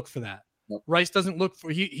doesn't look for that. Nope. Rice doesn't look for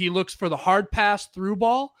he looks for the hard pass through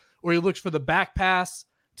ball, or he looks for the back pass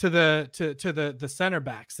to the center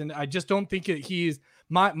backs. And I just don't think he's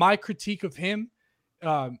my critique of him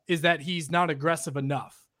is that he's not aggressive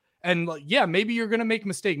enough. And yeah, maybe you're gonna make a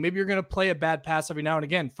mistake. Maybe you're gonna play a bad pass every now and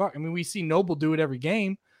again. Fuck, I mean, we see Noble do it every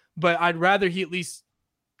game, but I'd rather he at least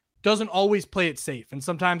doesn't always play it safe. And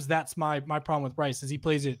sometimes that's my problem with Rice is he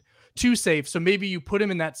plays it too safe. So maybe you put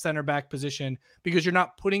him in that center back position because you're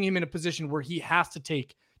not putting him in a position where he has to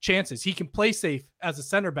take chances. He can play safe as a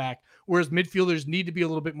center back, whereas midfielders need to be a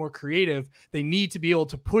little bit more creative. They need to be able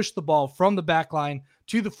to push the ball from the back line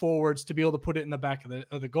to the forwards to be able to put it in the back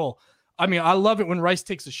of the goal. I mean, I love it when Rice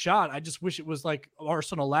takes a shot. I just wish it was like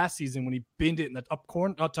Arsenal last season when he binned it in the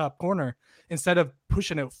top corner instead of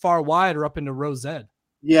pushing it far wide or up into row Z.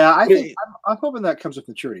 Yeah, I think I'm hoping that comes with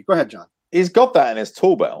maturity. Go ahead, John. He's got that in his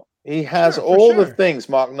tool belt. He has all the things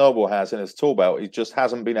Mark Noble has in his tool belt. He just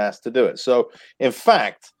hasn't been asked to do it. So, in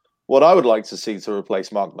fact, what I would like to see to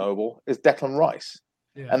replace Mark Noble is Declan Rice.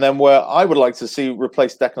 Yeah. And then where I would like to see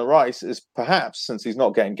replace Declan Rice is perhaps, since he's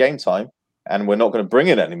not getting game time and we're not going to bring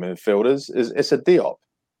in any midfielders, is Issa Diop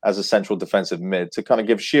as a central defensive mid to kind of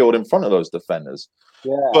give shield in front of those defenders.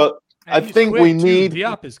 Yeah. But I think we need...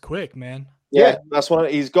 Diop is quick, man. Yeah, that's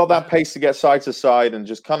what he's got, that pace to get side to side and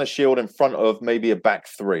just kind of shield in front of maybe a back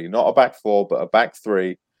three, not a back four, but a back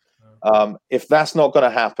three. If that's not going to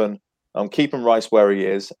happen, I'm keeping Rice where he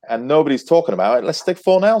is, and nobody's talking about it. Let's stick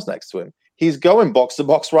Fornals next to him. He's going box to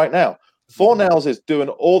box right now. Fornals is doing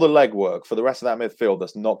all the legwork for the rest of that midfield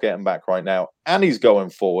that's not getting back right now, and he's going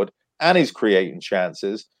forward, and he's creating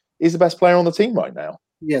chances. He's the best player on the team right now.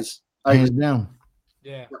 Yes, hands down.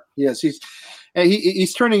 Yeah. Yes,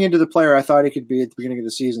 he's turning into the player I thought he could be at the beginning of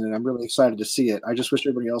the season, and I'm really excited to see it. I just wish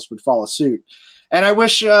everybody else would follow suit. And I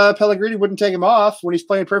wish Pellegrini wouldn't take him off when he's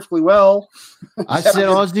playing perfectly well. I said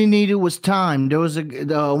all he needed was time. There was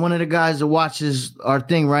one of the guys that watches our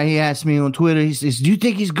thing, right? He asked me on Twitter, he says, do you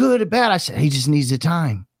think he's good or bad? I said, he just needs the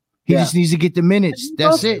time. He just needs to get the minutes.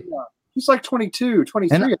 That's it. He's like 22,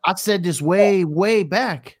 23. And I said this way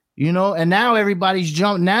back. You know, and now everybody's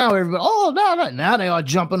jumping. Now everybody, now they are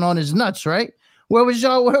jumping on his nuts, right? Where was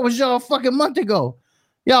y'all a fucking month ago?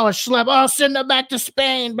 Y'all are schlep. Oh, send her back to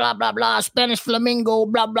Spain. Blah, blah, blah. Spanish flamingo.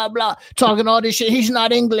 Blah, blah, blah. Talking all this shit. He's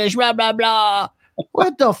not English. Blah, blah, blah.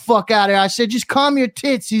 What the fuck out of here? I said, just calm your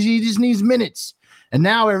tits. He just needs minutes. And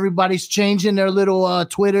now everybody's changing their little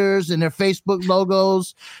Twitters and their Facebook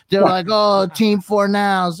logos. They're like, oh, Team 4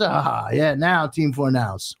 Nows. Yeah, now Team 4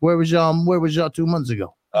 Nows. Where was y'all 2 months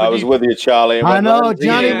ago? I was with you, Charlie. I know,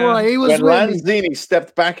 Johnny boy. He was when with me. Lanzini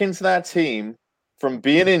stepped back into that team from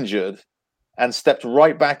being injured and stepped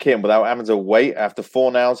right back in without having to wait after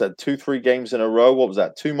 4 Nows had 2-3 games in a row. What was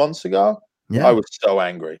that, 2 months ago? Yeah. I was so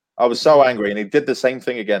angry. And he did the same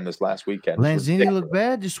thing again this last weekend. Lanzini looked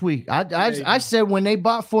bad this week. I said when they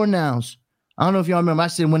bought 4 Nows, I don't know if y'all remember. I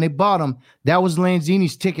said when they bought him, that was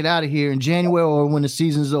Lanzini's ticket out of here in January or when the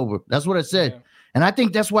season's over. That's what I said. Yeah. And I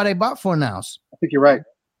think that's why they bought 4 Nows. I think you're right.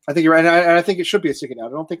 And I think it should be a ticket out. I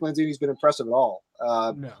don't think Lanzini's been impressive at all.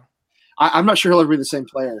 No. I'm not sure he'll ever be the same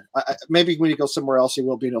player. Maybe when he goes somewhere else, he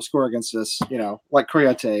will be. He'll score against us, like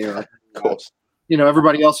Coyote or, of course.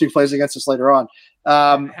 Everybody else who plays against us later on.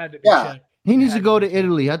 He needs to go to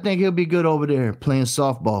Italy. I think he'll be good over there playing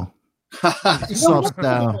softball. Soft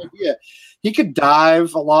style. Yeah, he could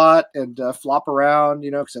dive a lot and flop around,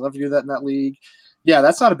 because they love to do that in that league. Yeah,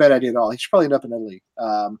 that's not a bad idea at all. He should probably end up in Italy.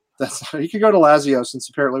 He could go to Lazio, since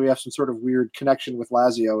apparently we have some sort of weird connection with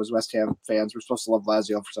Lazio as West Ham fans. We're supposed to love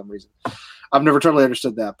Lazio for some reason. I've never totally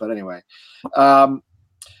understood that, but anyway.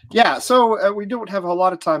 So we don't have a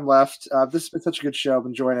lot of time left. This has been such a good show. I'm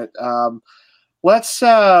enjoying it. Let's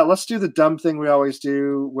do the dumb thing we always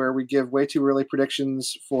do, where we give way too early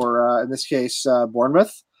predictions for, in this case,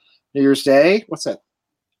 Bournemouth, New Year's Day. What's that?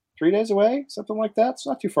 3 days away? Something like that? It's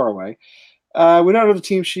not too far away. We don't know the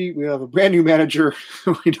team sheet. We have a brand new manager.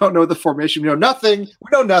 We don't know the formation. We know nothing.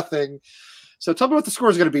 So tell me what the score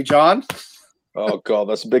is going to be, John. Oh, God,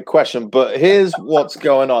 that's a big question. But here's what's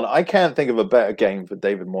going on. I can't think of a better game for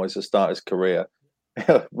David Moyes to start his career,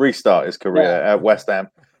 restart his career at West Ham,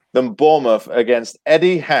 than Bournemouth against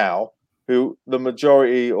Eddie Howe, who the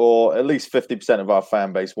majority, or at least 50% of our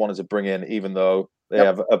fan base, wanted to bring in, even though they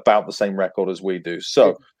have about the same record as we do.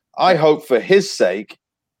 So I hope for his sake,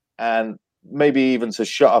 and maybe even to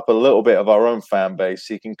shut up a little bit of our own fan base,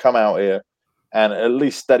 he can come out here and at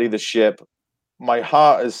least steady the ship. My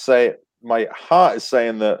heart is saying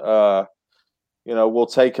that we'll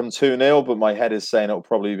take him 2-0, but my head is saying it'll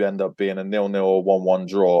probably end up being a 0-0 or 1-1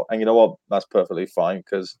 draw. And you know what? That's perfectly fine,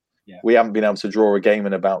 because we haven't been able to draw a game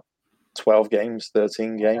in about 12 games,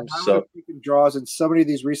 13 games. I would have taken draws in so many of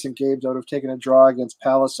these recent games. I would have taken a draw against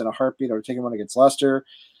Palace in a heartbeat. I would have taken one against Leicester.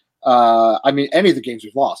 Any of the games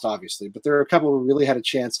we've lost, obviously, but there are a couple where we really had a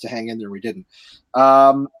chance to hang in there. We didn't.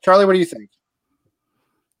 Charlie, what do you think?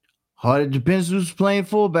 It depends who's playing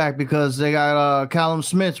fullback, because they got Callum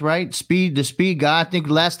Smith, right? The speed guy. I think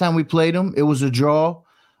last time we played him, it was a draw.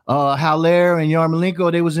 Haller and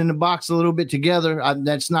Yarmolenko, they was in the box a little bit together.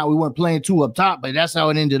 We weren't playing two up top, but that's how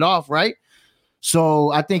it ended off, right?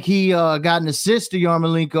 So I think he got an assist to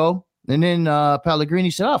Yarmolenko. And then Pellegrini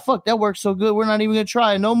said, oh, fuck, that worked so good. We're not even going to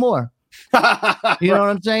try it no more. You know what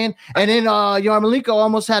I'm saying? And then Yarmolenko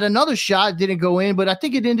almost had another shot, didn't go in, but I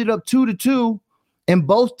think it ended up 2-2, and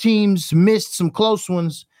both teams missed some close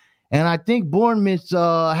ones. And I think Bournemouth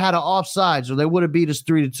had an offside, so they would have beat us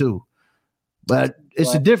 3-2. But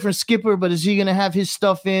it's a different skipper, but is he going to have his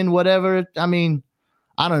stuff in, whatever? I mean,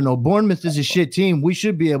 I don't know. Bournemouth is a shit team. We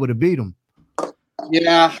should be able to beat them.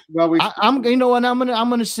 Yeah, well, I'm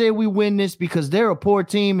gonna say we win this, because they're a poor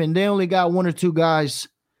team and they only got 1 or 2 guys,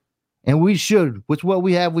 and we should, with what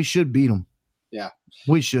we have, we should beat them. Yeah,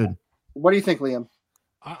 we should. What do you think, Liam?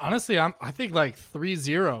 Honestly, I think like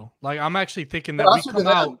 3-0. Like, I'm actually thinking that we come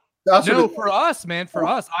out. No, for us, man, for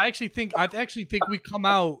us, I actually think we come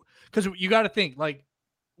out, because you got to think, like,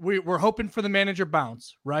 we're hoping for the manager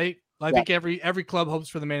bounce, right? I think every club hopes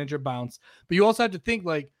for the manager bounce, but you also have to think,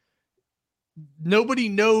 like, nobody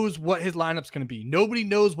knows what his lineup's going to be. Nobody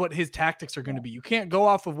knows what his tactics are going to be. You can't go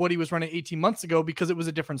off of what he was running 18 months ago, because it was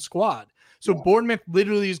a different squad. So Bournemouth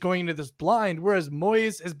literally is going into this blind, whereas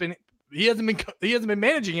Moyes hasn't been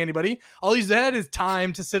managing anybody. All he's had is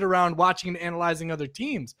time to sit around watching and analyzing other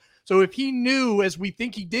teams. So if he knew, as we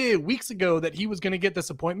think he did weeks ago, that he was going to get this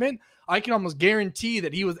appointment, I can almost guarantee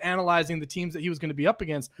that he was analyzing the teams that he was going to be up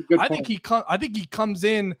against. I think he comes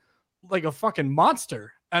in like a fucking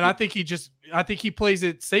monster. And I think he plays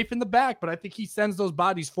it safe in the back, but I think he sends those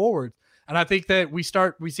bodies forward. And I think that we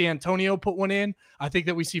see Antonio put one in. I think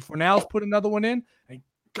that we see Fornals put another one in. And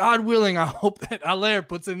God willing, I hope that Haller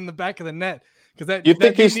puts it in the back of the net. You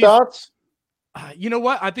think he starts? You know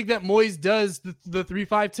what? I think that Moyes does the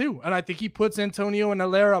 3-5-2. And I think he puts Antonio and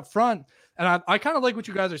Haller up front. And I kind of like what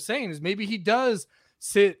you guys are saying, is maybe he does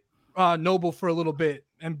sit Noble for a little bit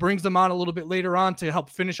and brings them on a little bit later on to help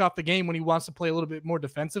finish off the game when he wants to play a little bit more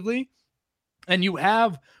defensively. And you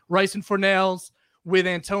have Rice and Fornals with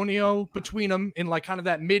Antonio between them in like kind of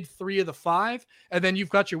that mid 3 of the 5. And then you've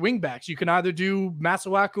got your wing backs. You can either do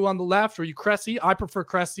Masuaku on the left or you Cressy. I prefer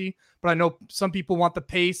Cressy, but I know some people want the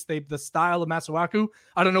pace, the style of Masuaku.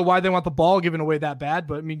 I don't know why they want the ball given away that bad,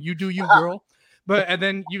 but I mean, you do you, girl. But and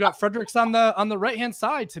then you got Fredericks on the right hand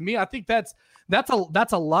side. To me, I think that's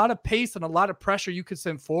a lot of pace and a lot of pressure you could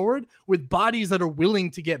send forward with bodies that are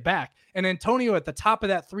willing to get back. And Antonio at the top of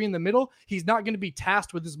that 3 in the middle, he's not going to be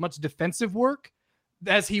tasked with as much defensive work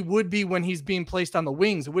as he would be when he's being placed on the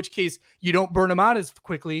wings, in which case you don't burn him out as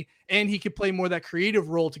quickly, and he could play more of that creative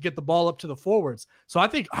role to get the ball up to the forwards. So I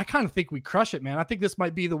kind of think we crush it, man. I think this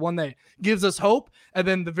might be the one that gives us hope. And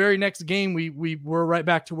then the very next game, we were right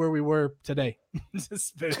back to where we were today.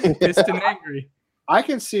 Just pissed and angry. I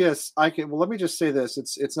can see us. Well, let me just say this: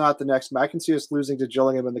 it's not the next. I can see us losing to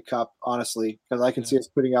Gillingham in the cup, honestly, because I can see us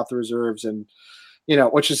putting out the reserves, and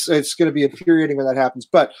which is it's going to be infuriating when that happens.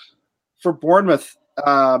 But for Bournemouth,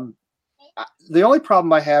 the only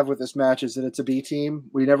problem I have with this match is that it's a B team.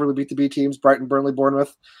 We never beat the B teams: Brighton, Burnley,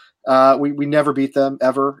 Bournemouth. We never beat them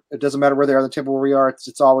ever. It doesn't matter where they are on the table, where we are.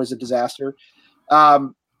 It's always a disaster.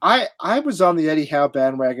 I was on the Eddie Howe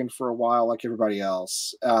bandwagon for a while, like everybody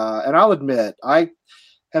else. And I'll admit, I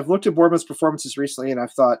have looked at Bournemouth's performances recently, and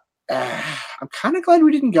I've thought, I'm kind of glad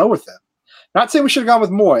we didn't go with them. Not saying we should have gone with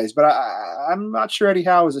Moyes, but I'm not sure Eddie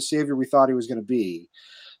Howe is a savior we thought he was going to be.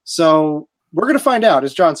 So we're going to find out.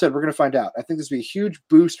 As John said, we're going to find out. I think this will be a huge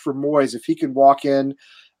boost for Moyes if he can walk in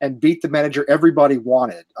and beat the manager everybody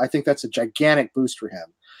wanted. I think that's a gigantic boost for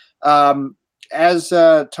him. As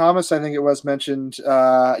Thomas, I think it was mentioned,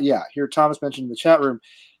 Thomas mentioned in the chat room,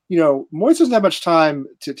 Moyes doesn't have much time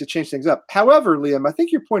to change things up. However, Liam, I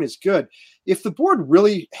think your point is good. If the board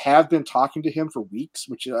really have been talking to him for weeks,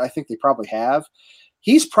 which I think they probably have,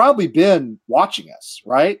 he's probably been watching us,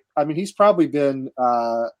 right? I mean, he's probably been.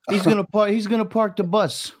 He's gonna park the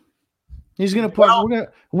bus. He's gonna park.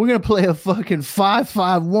 We're gonna play a fucking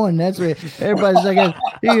 5-5-1. That's what everybody's like.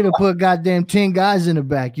 You're gonna put goddamn 10 guys in the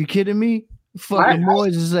back. You kidding me? Fucking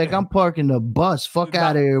Moyes is like, I'm parking the bus. Fuck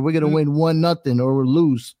out of here. We're gonna win 1-0 or we'll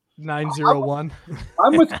lose. 9-0-1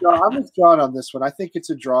 I'm with John on this one. I think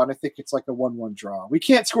it's a draw, and I think it's like a 1-1 draw. We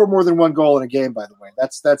can't score more than 1 goal in a game, by the way.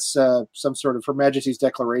 That's some sort of Her Majesty's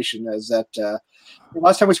declaration. Is that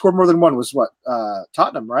last time we scored more than 1 was what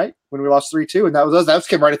Tottenham, right? When we lost 3-2, and that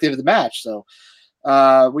came right at the end of the match. So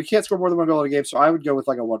we can't score more than 1 goal in a game. So I would go with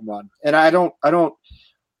like a 1-1. And I don't.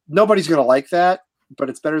 Nobody's gonna like that,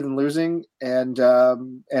 but it's better than losing. And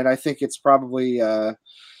I think it's probably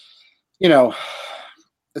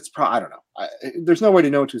it's probably, I don't know. There's no way to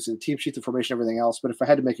know to the team sheet, the formation, everything else. But if I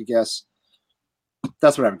had to make a guess,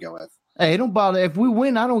 that's what I would go with. Hey, don't bother. If we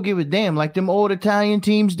win, I don't give a damn. Like them old Italian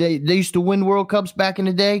teams, they used to win World Cups back in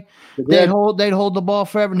the day. They'd hold the ball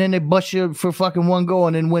forever, and then they bust you for fucking 1 goal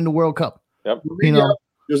and then win the World Cup. Yep.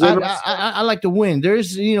 I like to win.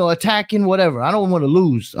 There's attacking, whatever. I don't want to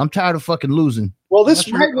lose. I'm tired of fucking losing. Well, unless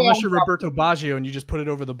you're Roberto Baggio and you just put it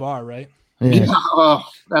over the bar, right? Yeah. Oh,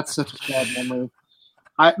 that's such a bad memory.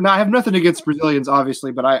 I have nothing against Brazilians,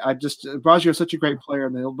 obviously, but I just Baggio is such a great player,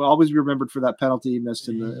 and he'll always be remembered for that penalty he missed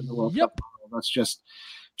in the World Cup. That's just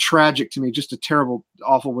tragic to me. Just a terrible,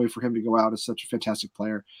 awful way for him to go out as such a fantastic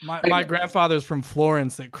player. My grandfather's from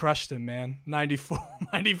Florence that crushed him, man. 94,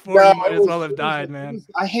 he might as well have died, man.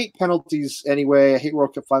 I hate penalties anyway. I hate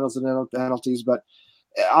World Cup finals and penalties, but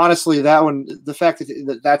honestly, that one, the fact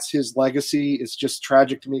that that's his legacy is just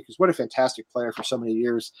tragic to me, because what a fantastic player for so many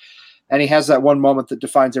years. And he has that one moment that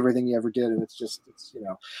defines everything he ever did, and it's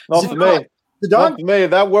not for me. Not for me.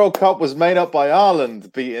 That World Cup was made up by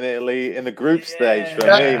Ireland beating Italy in the group stage for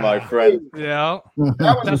me, my friend. Yeah,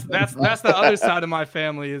 that's the other side of my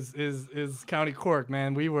family is County Cork,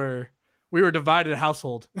 man. We were divided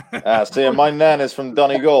household. See, my nan is from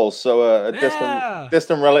Donegal, so a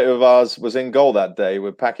distant relative of ours was in goal that day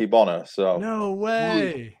with Packy Bonner. So no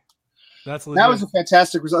way. That was a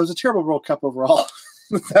fantastic result. It was a terrible World Cup overall.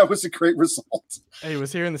 That was a great result. Hey, it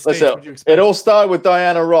was here in the States. Listen, it all started with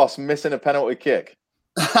Diana Ross missing a penalty kick.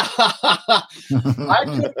 I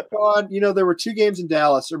could have gone, there were 2 games in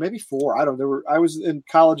Dallas, or maybe 4. I don't know. I was in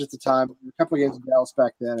college at the time, a couple of games in Dallas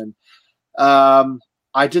back then. And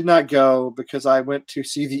I did not go because I went to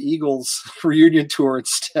see the Eagles reunion tour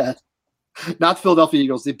instead. Not the Philadelphia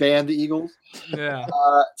Eagles, the band, the Eagles. Yeah.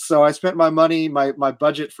 So I spent my money, my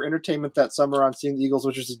budget for entertainment that summer on seeing the Eagles,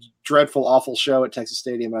 which was a dreadful, awful show at Texas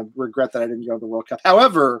Stadium. I regret that I didn't go to the World Cup.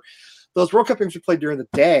 However, those World Cup games were played during the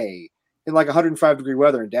day, in like 105-degree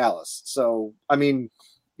weather in Dallas. So, I mean,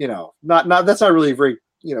 not that's not really a very,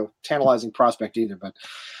 tantalizing prospect either. But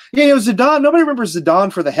yeah, it was Zidane. Nobody remembers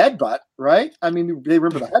Zidane for the headbutt, right? I mean, they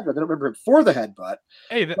remember the headbutt. They don't remember it for the headbutt.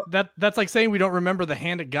 Hey, that's like saying we don't remember the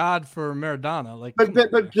hand of God for Maradona. Like, but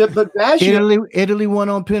Baggio, Italy won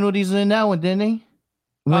on penalties in that one, didn't they?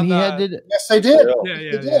 When he had it. Yes, they did.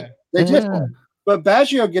 Yeah. They did. But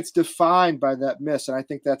Baggio gets defined by that miss, and I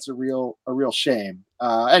think that's a real shame.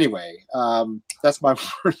 Anyway, that's my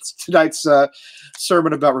words tonight's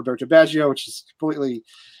sermon about Roberto Baggio, which is completely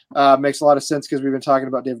makes a lot of sense because we've been talking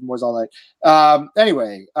about David Moyes all night.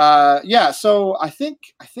 Anyway, so I think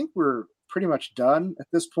we're pretty much done at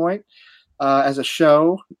this point as a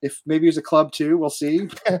show. If maybe as a club too, we'll see.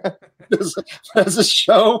 as a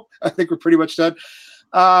show, I think we're pretty much done.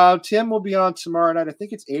 Tim will be on tomorrow night. I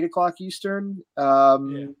think it's 8:00 Eastern.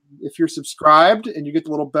 If you're subscribed and you get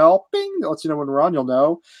the little bell, bing, that lets you know when we're on, you'll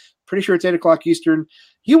know. Pretty sure it's 8:00 Eastern.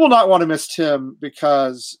 You will not want to miss Tim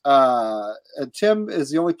because Tim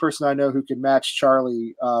is the only person I know who can match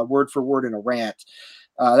Charlie word for word in a rant.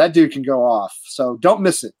 That dude can go off. So don't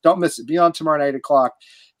miss it. Don't miss it. Be on tomorrow night, 8:00.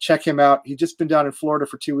 Check him out. He's just been down in Florida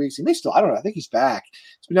for 2 weeks. He may still, I don't know. I think he's back.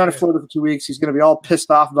 He's been down in Florida for 2 weeks. He's going to be all pissed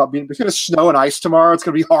off about it's going to snow and ice tomorrow. It's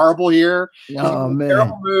going to be horrible here. Oh, man.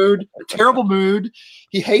 Terrible mood.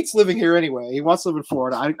 He hates living here anyway. He wants to live in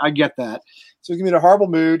Florida. I get that. So he's going to be in a horrible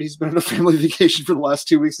mood. He's been on a family vacation for the last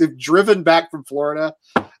 2 weeks. They've driven back from Florida.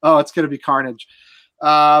 Oh, it's going to be carnage.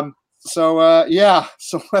 So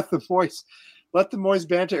let the Moyes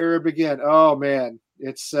banter era begin. Oh man,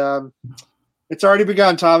 it's already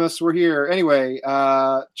begun, Thomas. We're here. Anyway,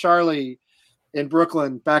 Charlie in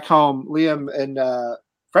Brooklyn, back home, Liam in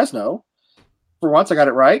Fresno. For once, I got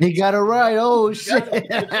it right. He got it right. Oh, shit.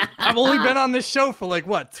 I've only been on this show for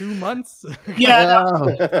 2 months.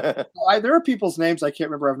 Yeah. There are people's names I can't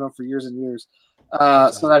remember I've known for years and years.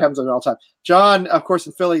 So that happens all the time. John, of course,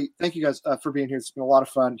 in Philly, thank you guys for being here. It's been a lot of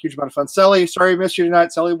fun, huge amount of fun. Sally, sorry I missed you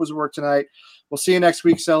tonight. Sally was at work tonight. We'll see you next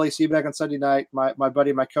week, Sally. See you back on Sunday night. My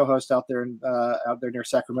buddy, my co-host out there near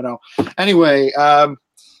Sacramento. Anyway,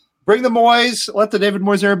 bring the Moyes. Let the David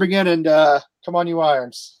Moyes era begin, and come on, you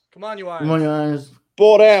Irons. Come on, you Irons. Come on, you Irons.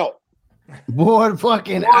 Board out. Board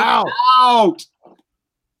fucking out.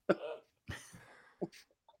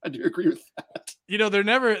 I do agree with that. They're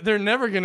never going to